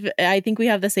 I think we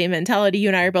have the same mentality. You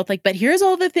and I are both like, but here's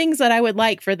all the things that I would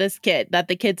like for this kid that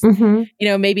the kid's,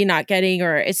 maybe not getting,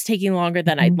 or it's taking longer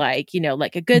than I'd like,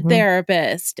 like a good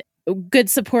therapist, good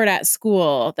support at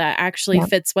school that actually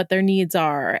fits what their needs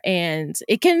are. And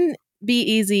it can be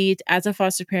easy as a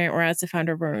foster parent or as a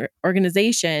founder of an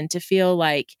organization to feel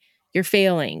like you're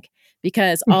failing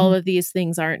because all of these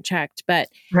things aren't checked, but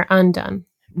are undone.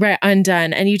 Right,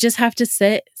 undone. And you just have to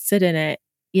sit in it,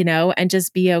 and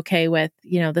just be okay with,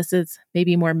 this is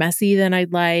maybe more messy than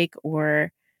I'd like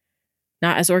or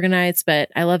not as organized. But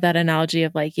I love that analogy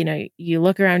of like, you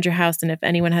look around your house and if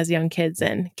anyone has young kids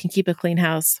and can keep a clean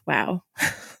house, wow.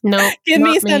 No, give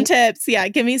me some tips. Yeah,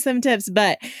 give me some tips.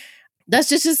 But that's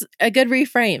just a good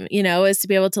reframe, is to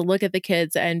be able to look at the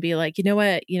kids and be like, you know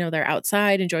what, they're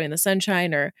outside enjoying the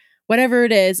sunshine or whatever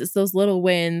it is. It's those little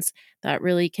wins that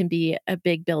really can be a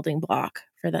big building block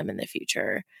for them in the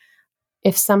future.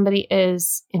 If somebody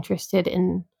is interested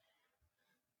in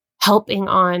helping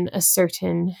on a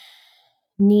certain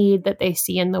need that they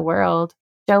see in the world,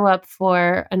 show up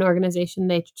for an organization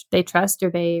they trust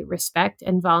or they respect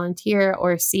and volunteer,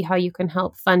 or see how you can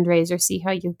help fundraise, or see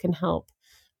how you can help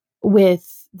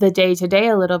with the day-to-day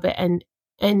a little bit,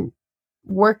 and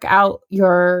work out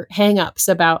your hangups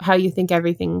about how you think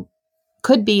everything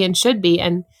could be and should be.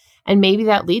 And maybe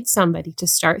that leads somebody to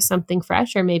start something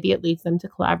fresh, or maybe it leads them to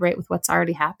collaborate with what's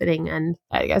already happening. And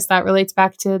I guess that relates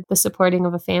back to the supporting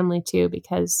of a family too,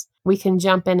 because we can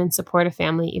jump in and support a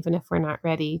family even if we're not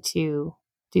ready to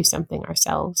do something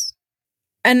ourselves.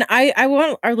 And I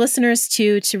want our listeners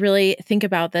to really think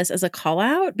about this as a call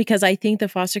out, because I think the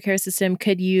foster care system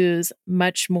could use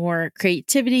much more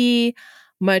creativity,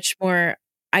 much more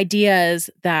ideas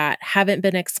that haven't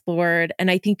been explored.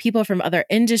 And I think people from other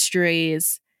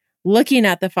industries looking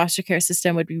at the foster care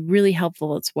system would be really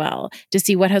helpful as well, to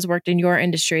see what has worked in your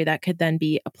industry that could then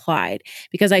be applied.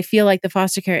 Because I feel like the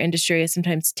foster care industry is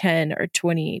sometimes 10 or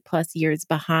 20 plus years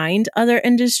behind other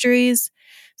industries.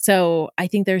 So I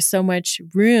think there's so much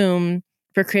room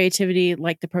for creativity,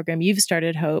 like the program you've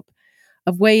started, Hope,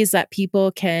 of ways that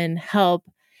people can help.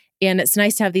 And it's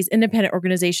nice to have these independent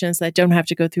organizations that don't have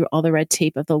to go through all the red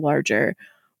tape of the larger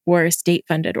or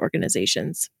state-funded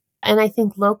organizations. And I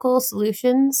think local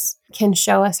solutions can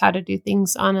show us how to do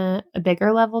things on a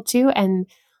bigger level too. And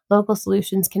local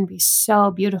solutions can be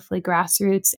so beautifully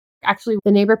grassroots. Actually,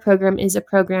 the Neighbor program is a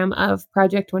program of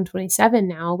Project 127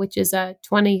 now, which is a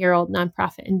 20-year-old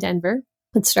nonprofit in Denver.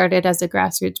 It started as a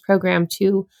grassroots program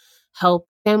to help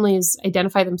families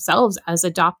identify themselves as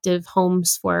adoptive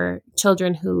homes for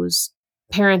children whose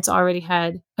parents already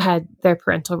had their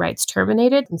parental rights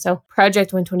terminated. And so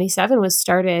Project 127 was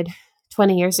started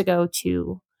 20 years ago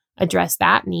to address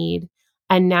that need.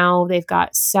 And now they've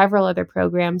got several other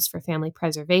programs for family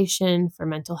preservation, for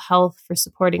mental health, for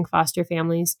supporting foster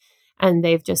families. And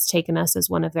they've just taken us as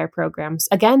one of their programs.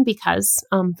 Again, because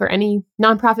for any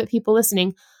nonprofit people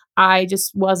listening, I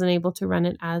just wasn't able to run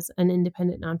it as an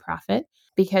independent nonprofit,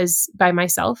 because by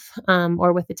myself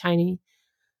or with a tiny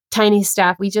tiny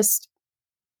staff. We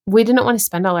didn't want to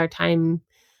spend all our time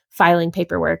filing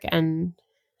paperwork and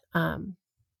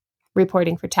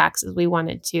reporting for taxes. We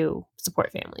wanted to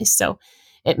support families. So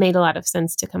it made a lot of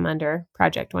sense to come under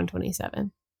Project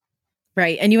 127.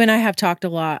 Right. And you and I have talked a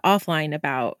lot offline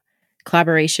about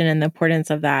collaboration and the importance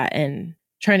of that and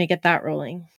trying to get that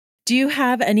rolling. Do you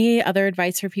have any other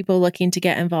advice for people looking to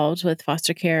get involved with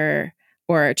foster care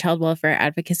or child welfare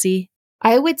advocacy?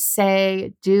 I would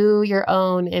say do your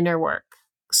own inner work.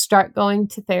 Start going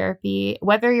to therapy,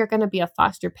 whether you're going to be a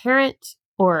foster parent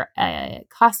or a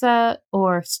CASA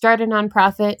or start a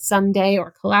nonprofit someday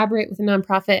or collaborate with a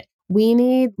nonprofit. We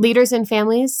need leaders in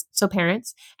families, so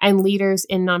parents, and leaders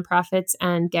in nonprofits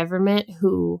and government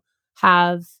who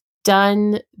have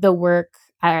done the work,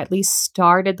 or at least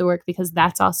started the work, because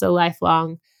that's also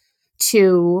lifelong,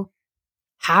 to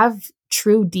have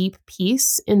true deep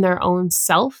peace in their own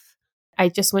self. I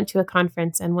just went to a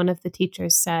conference and one of the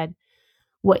teachers said,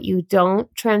 what you don't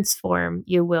transform,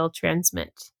 you will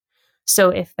transmit. So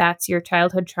if that's your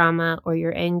childhood trauma or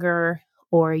your anger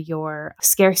or your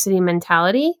scarcity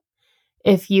mentality,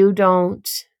 if you don't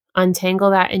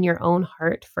untangle that in your own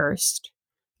heart first,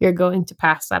 you're going to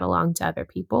pass that along to other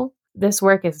people. This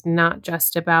work is not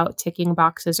just about ticking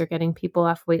boxes or getting people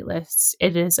off wait lists.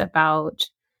 It is about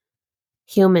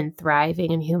human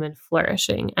thriving and human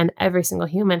flourishing. And every single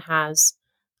human has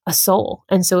a soul.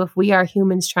 And so if we are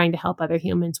humans trying to help other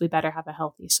humans, we better have a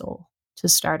healthy soul to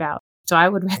start out. So I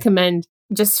would recommend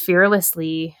just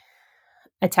fearlessly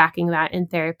attacking that in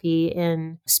therapy,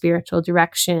 in spiritual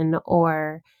direction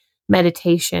or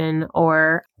meditation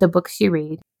or the books you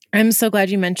read. I'm so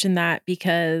glad you mentioned that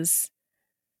because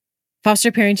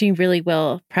foster parenting really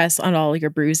will press on all your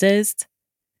bruises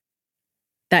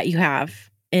that you have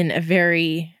in a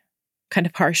very kind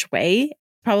of harsh way.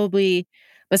 Probably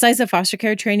besides the foster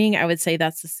care training, I would say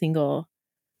that's the single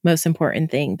most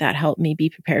important thing that helped me be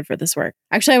prepared for this work.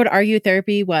 Actually, I would argue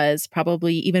therapy was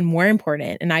probably even more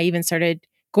important. And I even started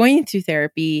going through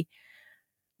therapy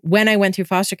when I went through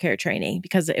foster care training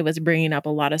because it was bringing up a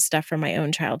lot of stuff from my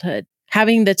own childhood.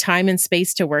 Having the time and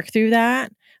space to work through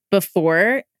that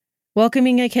before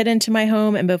welcoming a kid into my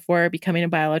home and before becoming a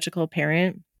biological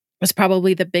parent was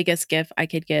probably the biggest gift I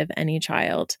could give any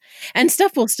child. And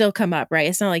stuff will still come up, right?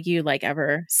 It's not like you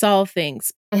ever solve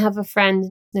things. I have a friend,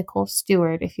 Nicole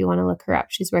Stewart, if you want to look her up.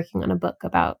 She's working on a book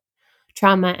about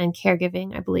trauma and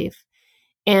caregiving, I believe.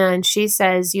 And she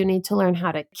says you need to learn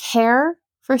how to care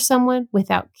for someone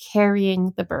without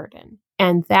carrying the burden.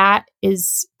 And that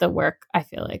is the work I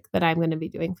feel like that I'm going to be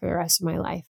doing for the rest of my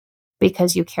life,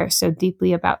 because you care so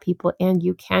deeply about people and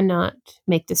you cannot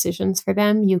make decisions for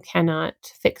them. You cannot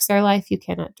fix their life. You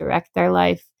cannot direct their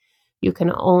life. You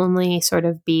can only sort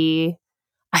of be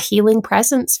a healing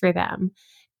presence for them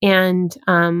and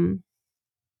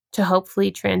to hopefully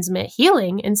transmit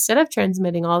healing instead of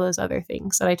transmitting all those other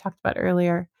things that I talked about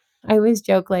earlier. I always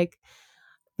joke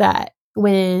that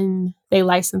when they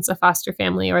license a foster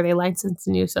family or they license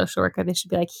a new social worker, they should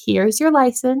be like, here's your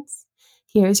license,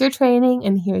 here's your training,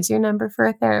 and here's your number for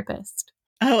a therapist.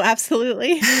 Oh,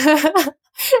 absolutely.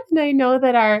 And I know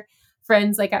that our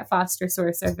friends at Foster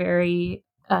Source are very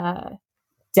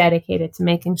dedicated to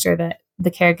making sure that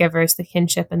the caregivers, the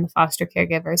kinship, and the foster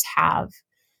caregivers have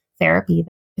therapy.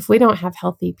 If we don't have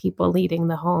healthy people leading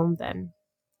the home, then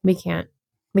we can't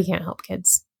help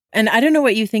kids. And I don't know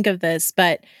what you think of this,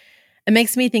 but it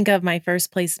makes me think of my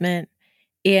first placement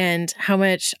and how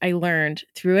much I learned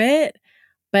through it,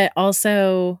 but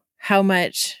also how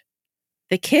much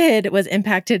the kid was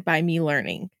impacted by me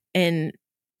learning in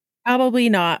probably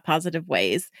not positive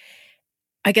ways.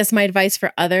 I guess my advice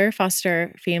for other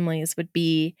foster families would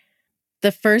be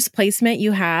the first placement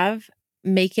you have,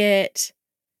 make it,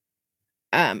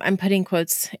 I'm putting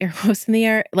air quotes in the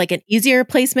air, like an easier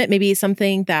placement, maybe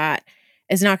something that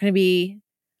is not going to be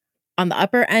on the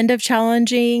upper end of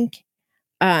challenging.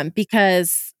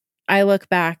 Because I look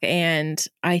back and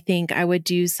I think I would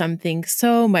do something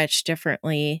so much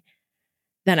differently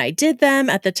than I did them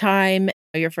at the time.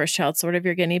 Your first child, sort of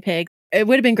your guinea pig. It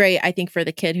would have been great, I think, for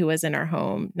the kid who was in our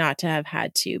home not to have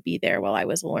had to be there while I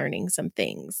was learning some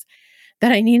things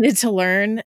that I needed to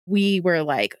learn. We were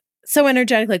so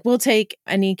energetic, we'll take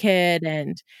any kid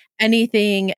and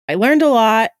anything. I learned a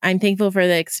lot. I'm thankful for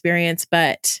the experience,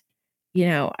 but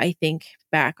I think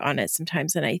back on it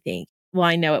sometimes and I think, well,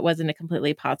 I know it wasn't a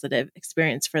completely positive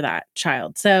experience for that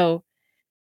child. So,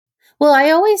 well,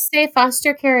 I always say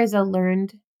foster care is a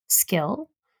learned skill.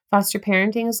 Foster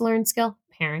parenting is a learned skill.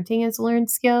 Parenting is a learned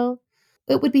skill.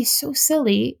 It would be so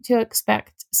silly to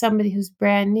expect somebody who's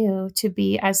brand new to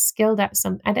be as skilled at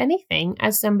anything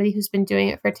as somebody who's been doing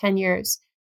it for 10 years.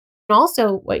 And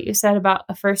also, what you said about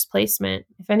a first placement,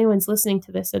 if anyone's listening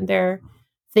to this and they're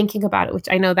thinking about it, which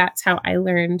I know that's how I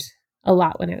learned a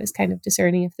lot when I was kind of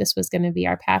discerning if this was going to be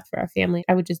our path for our family,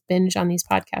 I would just binge on these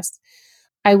podcasts.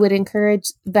 I would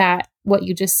encourage that what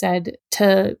you just said,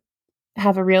 to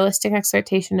have a realistic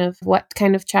expectation of what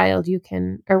kind of child you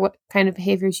can, or what kind of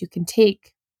behaviors you can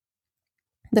take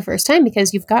the first time,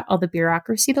 because you've got all the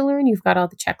bureaucracy to learn, you've got all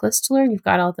the checklists to learn, you've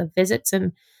got all the visits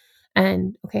and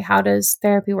okay, how does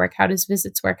therapy work? How does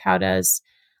visits work? How does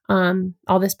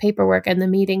all this paperwork and the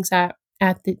meetings at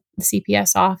the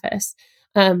CPS office?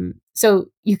 So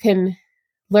you can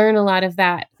learn a lot of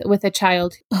that with a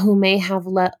child who may have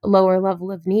lower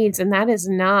level of needs, and that is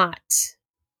not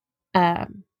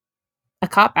um, a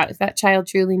cop out. If that child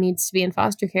truly needs to be in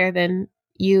foster care, then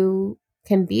you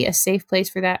can be a safe place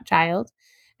for that child.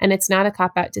 And it's not a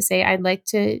cop out to say, I'd like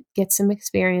to get some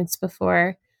experience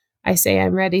before I say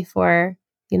I'm ready for,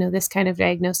 this kind of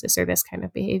diagnosis or this kind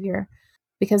of behavior,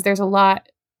 because there's a lot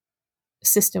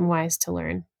system wise to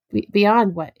learn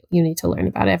beyond what you need to learn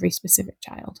about every specific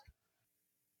child.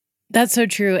 That's so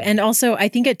true. And also, I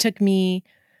think it took me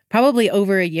probably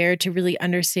over a year to really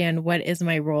understand what is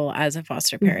my role as a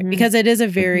foster parent, because it is a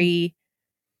very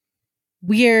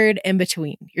weird in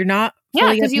between. You're not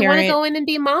fully because you want to parent. go in and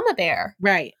be mama bear.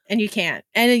 Right. And you can't.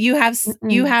 And you have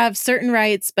certain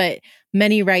rights, but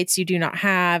many rights you do not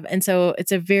have. And so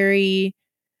it's a very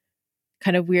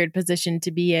kind of weird position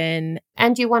to be in.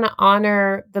 And you want to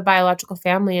honor the biological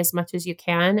family as much as you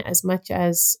can, as much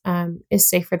as is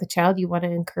safe for the child. You want to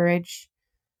encourage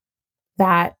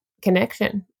that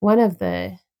connection. One of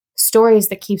the stories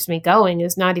that keeps me going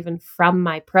is not even from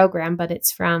my program, but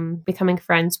it's from becoming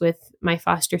friends with my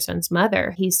foster son's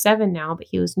mother. He's 7 now, but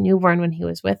he was newborn when he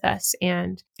was with us.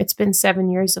 And it's been 7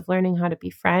 years of learning how to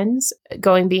be friends,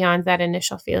 going beyond that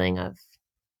initial feeling of,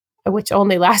 which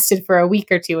only lasted for a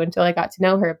week or two until I got to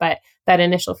know her, but that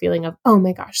initial feeling of, oh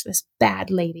my gosh, this bad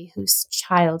lady whose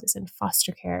child is in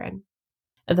foster care. And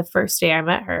the first day I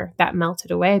met her, that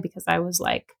melted away, because I was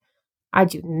like, I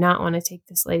do not want to take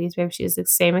this lady's baby. She is the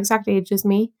same exact age as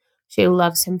me. She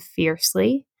loves him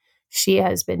fiercely. She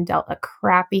has been dealt a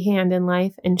crappy hand in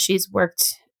life, and she's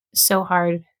worked so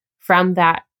hard from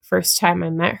that first time I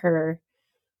met her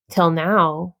till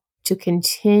now to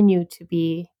continue to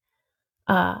be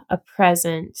a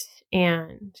present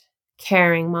and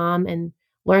caring mom, and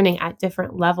learning at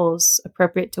different levels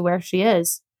appropriate to where she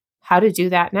is how to do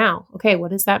that now. Okay,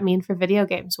 what does that mean for video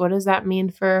games? What does that mean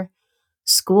for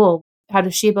school? How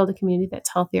does she build a community that's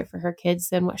healthier for her kids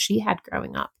than what she had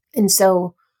growing up? And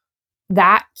so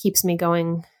that keeps me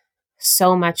going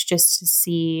so much, just to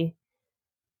see.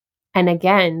 And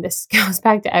again, this goes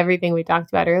back to everything we talked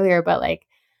about earlier, but like,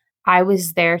 I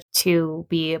was there to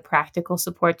be a practical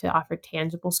support, to offer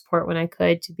tangible support when I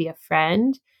could, to be a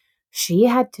friend. She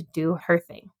had to do her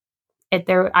thing.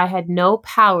 I had no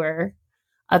power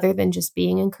other than just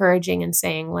being encouraging and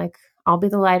saying, like, I'll be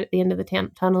the light at the end of the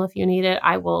tunnel if you need it.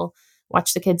 I will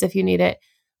watch the kids if you need it.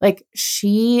 Like,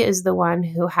 she is the one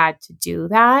who had to do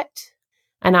that.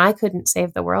 And I couldn't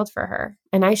save the world for her.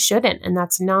 And I shouldn't. And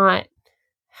that's not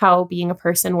how being a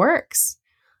person works.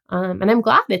 And I'm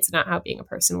glad it's not how being a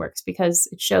person works, because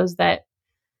it shows that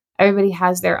everybody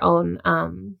has their own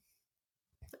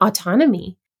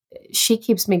autonomy. She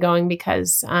keeps me going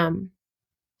because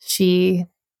she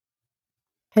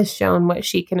has shown what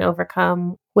she can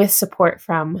overcome with support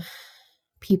from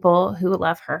people who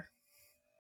love her.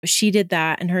 She did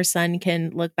that, and her son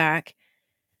can look back,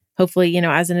 hopefully,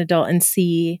 as an adult, and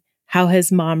see how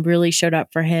his mom really showed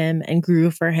up for him and grew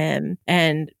for him.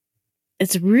 And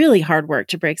it's really hard work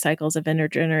to break cycles of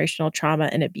intergenerational trauma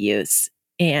and abuse.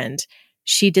 And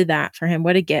she did that for him.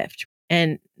 What a gift.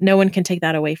 And no one can take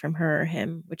that away from her or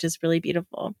him, which is really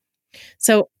beautiful.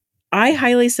 So I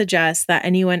highly suggest that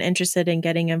anyone interested in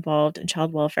getting involved in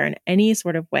child welfare in any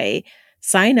sort of way,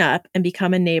 sign up and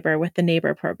become a neighbor with the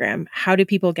Neighbor program. How do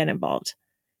people get involved?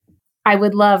 I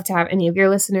would love to have any of your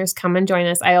listeners come and join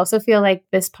us. I also feel like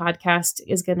this podcast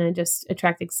is going to just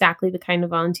attract exactly the kind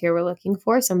of volunteer we're looking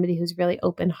for, somebody who's really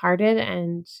open-hearted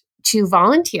and to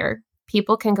volunteer.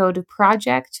 People can go to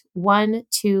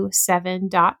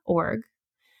project127.org.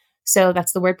 So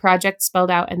that's the word project spelled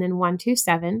out, and then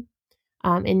 127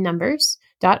 in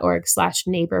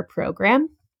numbers.org/neighbor program.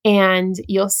 And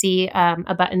you'll see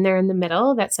a button there in the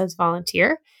middle that says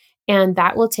volunteer. And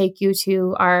that will take you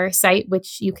to our site,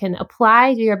 which you can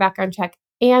apply, do your background check,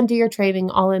 and do your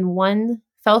training all in one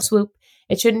fell swoop.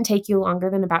 It shouldn't take you longer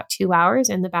than about 2 hours,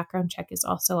 and the background check is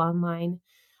also online.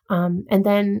 And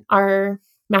then our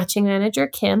matching manager,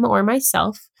 Kim, or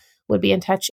myself would be in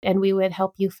touch, and we would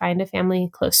help you find a family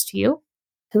close to you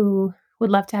who would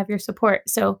love to have your support.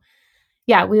 So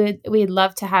yeah, we'd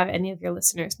love to have any of your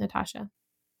listeners, Natasha.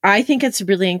 I think it's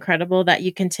really incredible that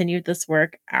you continued this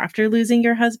work after losing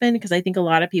your husband, because I think a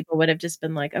lot of people would have just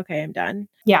been like, okay, I'm done.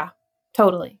 Yeah,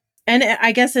 totally. And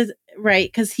I guess is right,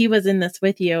 because he was in this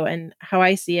with you, and how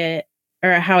I see it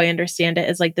or how I understand it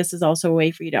is like this is also a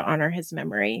way for you to honor his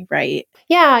memory, right?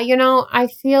 Yeah, I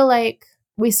feel like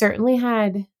we certainly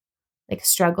had like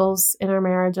struggles in our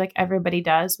marriage, like everybody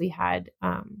does. We had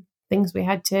things we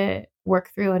had to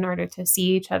work through in order to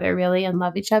see each other really and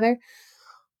love each other.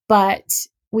 But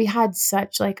we had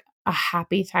such like a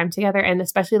happy time together, and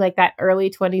especially like that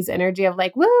early 20s energy of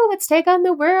like, woo, let's take on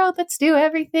the world, let's do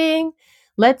everything.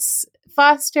 Let's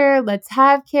foster, let's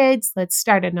have kids, let's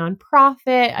start a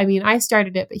nonprofit. I mean, I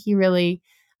started it, but he really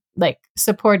like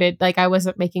supported, like I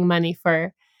wasn't making money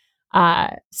for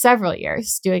several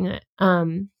years doing it.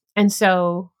 And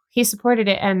so he supported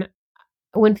it. And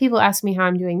when people ask me how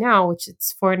I'm doing now, which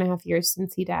it's 4.5 years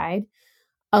since he died,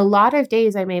 a lot of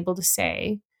days I'm able to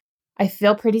say, I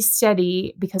feel pretty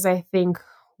steady because I think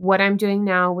what I'm doing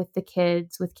now with the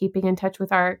kids, with keeping in touch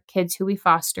with our kids who we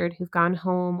fostered, who've gone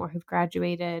home or who've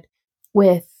graduated,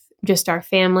 with just our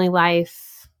family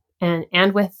life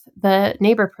and with the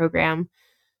neighbor program,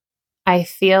 I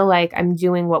feel like I'm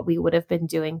doing what we would have been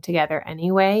doing together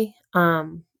anyway.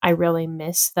 I really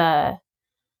miss I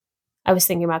was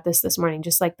thinking about this morning,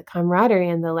 just like the camaraderie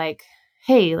and the like,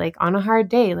 hey, like on a hard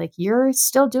day, like you're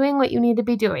still doing what you need to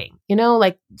be doing,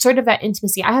 like sort of that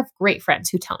intimacy. I have great friends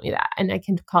who tell me that and I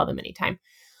can call them anytime.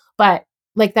 But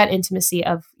like that intimacy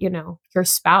of, your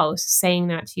spouse saying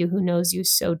that to you who knows you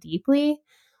so deeply.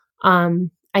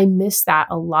 I miss that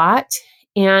a lot.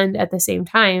 And at the same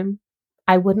time,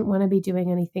 I wouldn't want to be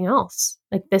doing anything else.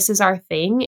 Like this is our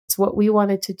thing. It's what we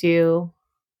wanted to do.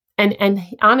 And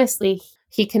honestly,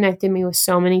 he connected me with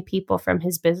so many people from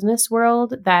his business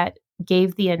world that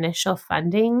gave the initial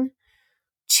funding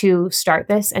to start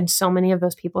this. And so many of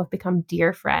those people have become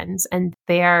dear friends, and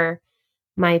they are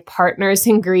my partners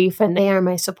in grief, and they are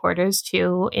my supporters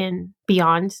too in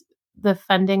beyond the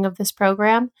funding of this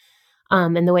program.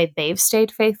 And the way they've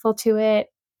stayed faithful to it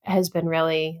has been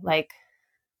really like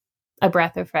a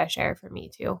breath of fresh air for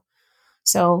me too.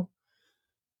 So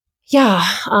yeah.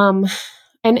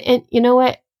 And you know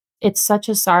what? It's such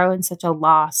a sorrow and such a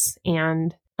loss.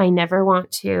 And I never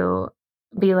want to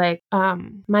be like,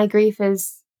 my grief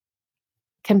is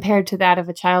compared to that of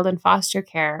a child in foster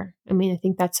care. I mean, I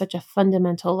think that's such a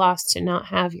fundamental loss to not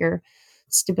have your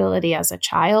stability as a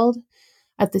child.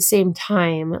 At the same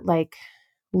time, like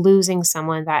losing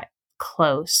someone that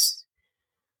close,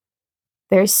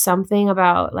 there's something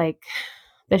about like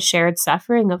the shared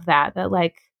suffering of that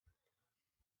like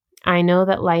I know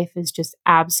that life is just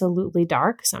absolutely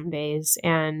dark some days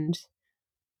and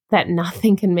that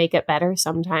nothing can make it better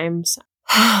sometimes.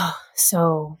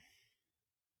 So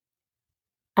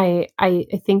I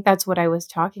think that's what I was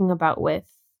talking about with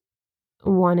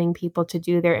wanting people to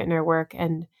do their inner work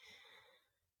and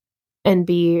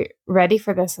be ready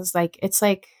for this, is like it's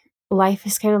like life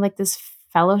is kind of like this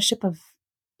fellowship of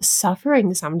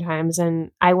suffering sometimes,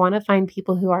 and I want to find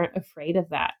people who aren't afraid of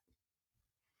that.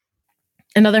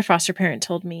 Another foster parent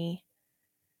told me,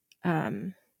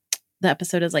 the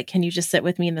episode is like, can you just sit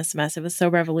with me in this mess? It was so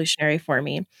revolutionary for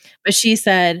me. But she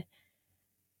said,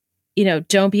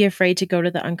 don't be afraid to go to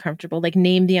the uncomfortable, like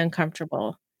name the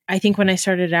uncomfortable. I think when I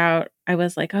started out, I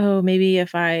was like, oh, maybe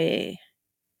if I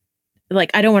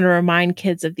don't want to remind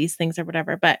kids of these things or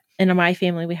whatever. But in my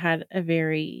family, we had a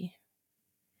very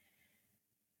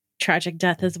tragic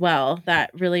death as well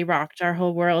that really rocked our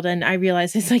whole world. And I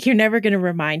realized it's like, you're never going to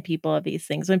remind people of these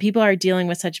things. When people are dealing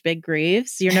with such big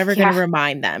griefs, you're never going to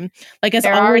remind them. Like it's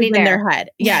They're always already in there. their head.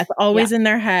 Yeah, it's always in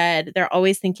their head. They're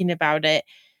always thinking about it.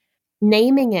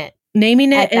 Naming it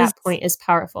At that point is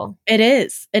powerful. It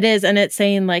is. It is. And it's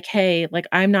saying like, hey, like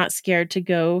I'm not scared to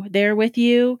go there with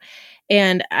you.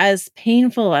 And as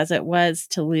painful as it was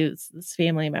to lose this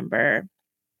family member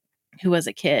who was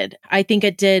a kid, I think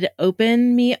it did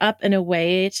open me up in a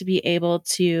way to be able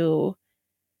to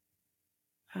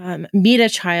meet a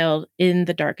child in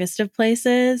the darkest of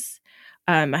places.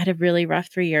 I had a really rough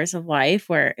 3 years of life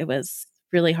where it was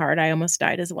really hard. I almost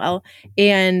died as well.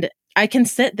 And I can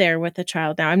sit there with a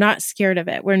child now. I'm not scared of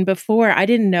it. When before I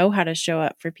didn't know how to show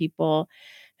up for people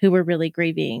who were really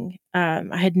grieving.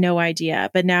 I had no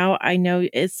idea. But now I know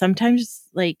it's sometimes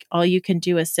like all you can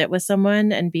do is sit with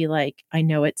someone and be like, I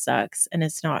know it sucks and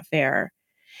it's not fair.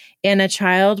 And a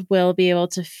child will be able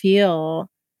to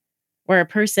feel, or a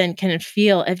person can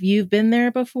feel, if you've been there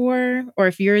before, or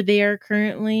if you're there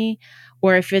currently,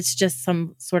 or if it's just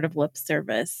some sort of lip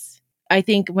service. I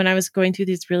think when I was going through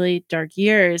these really dark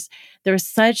years, there was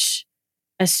such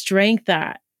a strength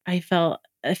that I felt.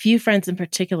 A few friends in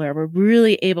particular were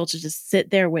really able to just sit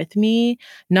there with me,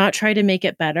 not try to make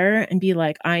it better, and be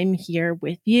like, I'm here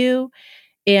with you.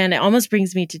 And it almost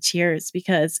brings me to tears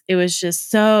because it was just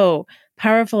so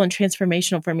powerful and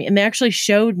transformational for me. And they actually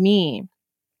showed me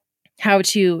how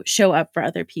to show up for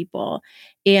other people.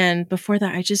 And before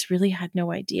that, I just really had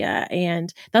no idea.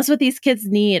 And that's what these kids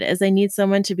need, is they need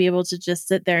someone to be able to just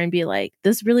sit there and be like,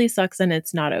 this really sucks and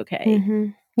it's not okay. Mm-hmm.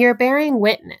 You're bearing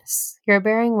witness. You're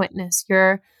bearing witness.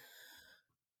 You're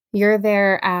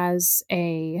there as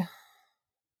a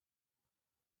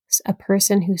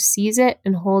person who sees it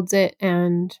and holds it,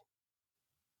 and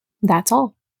that's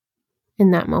all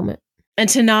in that moment. And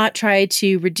to not try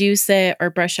to reduce it or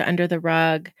brush it under the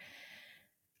rug,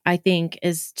 I think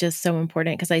is just so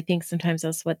important, because I think sometimes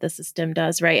that's what the system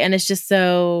does, right? And it's just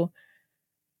so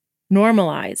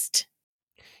normalized.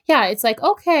 Yeah, it's like,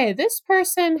 okay, this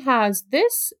person has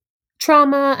this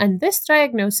trauma and this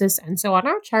diagnosis, and so on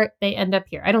our chart, they end up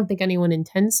here. I don't think anyone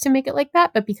intends to make it like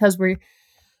that, but because we're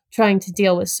trying to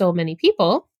deal with so many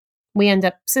people, we end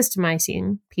up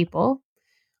systemizing people.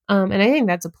 And I think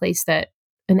that's a place that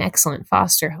an excellent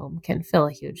foster home can fill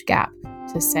a huge gap,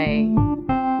 to say,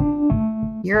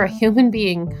 you're a human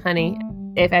being, honey.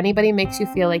 If anybody makes you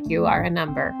feel like you are a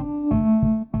number,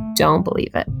 don't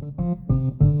believe it.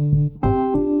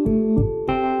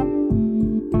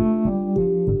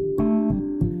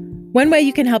 One way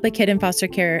you can help a kid in foster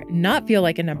care not feel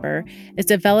like a number is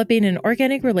developing an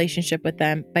organic relationship with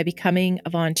them by becoming a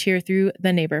volunteer through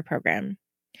the Neighbor program.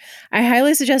 I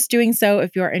highly suggest doing so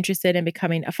if you are interested in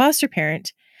becoming a foster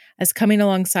parent, as coming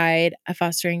alongside a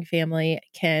fostering family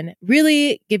can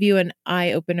really give you an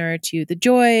eye-opener to the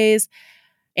joys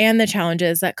and the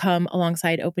challenges that come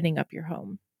alongside opening up your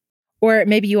home. Or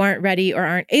maybe you aren't ready or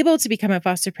aren't able to become a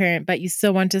foster parent, but you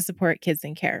still want to support kids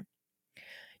in care.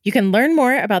 You can learn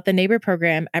more about the Neighbor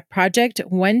program at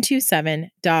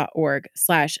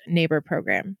project127.org/Neighbor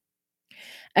program.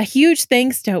 A huge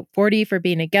thanks to Hope Forti for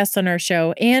being a guest on our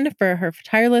show and for her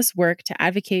tireless work to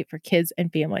advocate for kids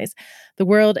and families. The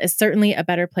world is certainly a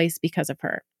better place because of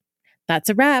her. That's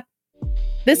a wrap.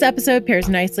 This episode pairs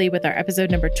nicely with our episode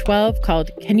number 12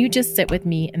 called Can You Just Sit With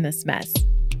Me in This Mess?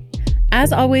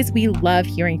 As always, we love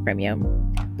hearing from you.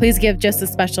 Please give Just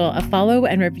As Special a follow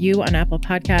and review on Apple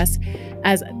Podcasts,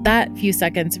 as that few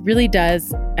seconds really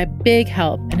does a big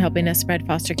help in helping us spread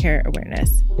foster care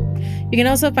awareness. You can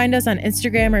also find us on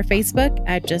Instagram or Facebook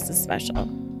at Just As Special.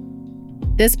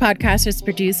 This podcast is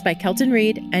produced by Kelton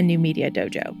Reed and New Media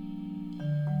Dojo.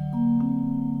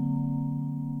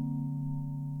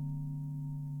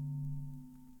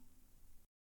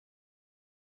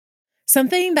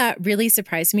 Something that really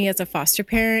surprised me as a foster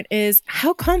parent is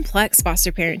how complex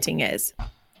foster parenting is.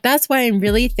 That's why I'm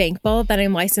really thankful that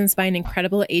I'm licensed by an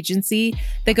incredible agency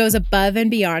that goes above and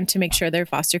beyond to make sure their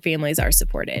foster families are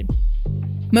supported.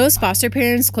 Most foster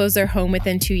parents close their home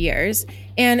within 2 years,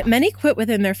 and many quit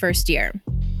within their first year.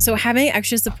 So having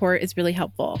extra support is really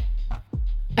helpful.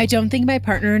 I don't think my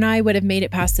partner and I would have made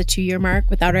it past the 2-year mark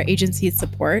without our agency's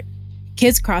support.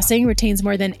 Kids Crossing retains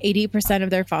more than 80% of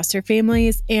their foster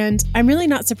families, and I'm really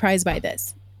not surprised by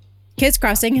this. Kids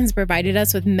Crossing has provided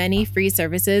us with many free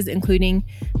services, including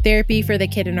therapy for the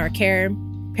kid in our care,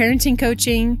 parenting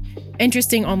coaching,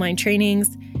 interesting online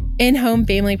trainings, in-home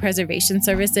family preservation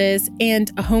services,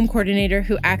 and a home coordinator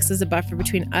who acts as a buffer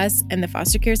between us and the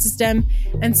foster care system,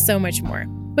 and so much more.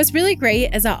 What's really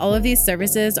great is that all of these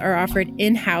services are offered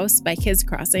in-house by Kids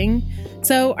Crossing,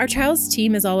 so our child's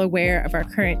team is all aware of our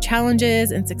current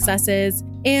challenges and successes,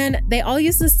 and they all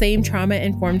use the same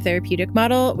trauma-informed therapeutic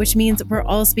model, which means we're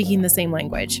all speaking the same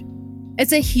language.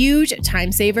 It's a huge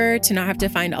time saver to not have to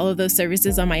find all of those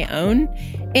services on my own,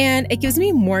 and it gives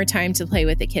me more time to play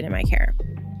with the kid in my care.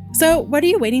 So what are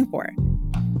you waiting for?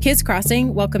 Kids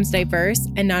Crossing welcomes diverse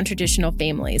and non-traditional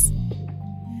families.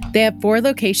 They have 4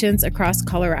 locations across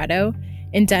Colorado,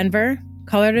 in Denver,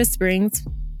 Colorado Springs,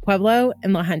 Pueblo,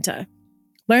 and La Junta.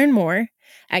 Learn more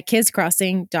at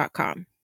kidscrossing.com.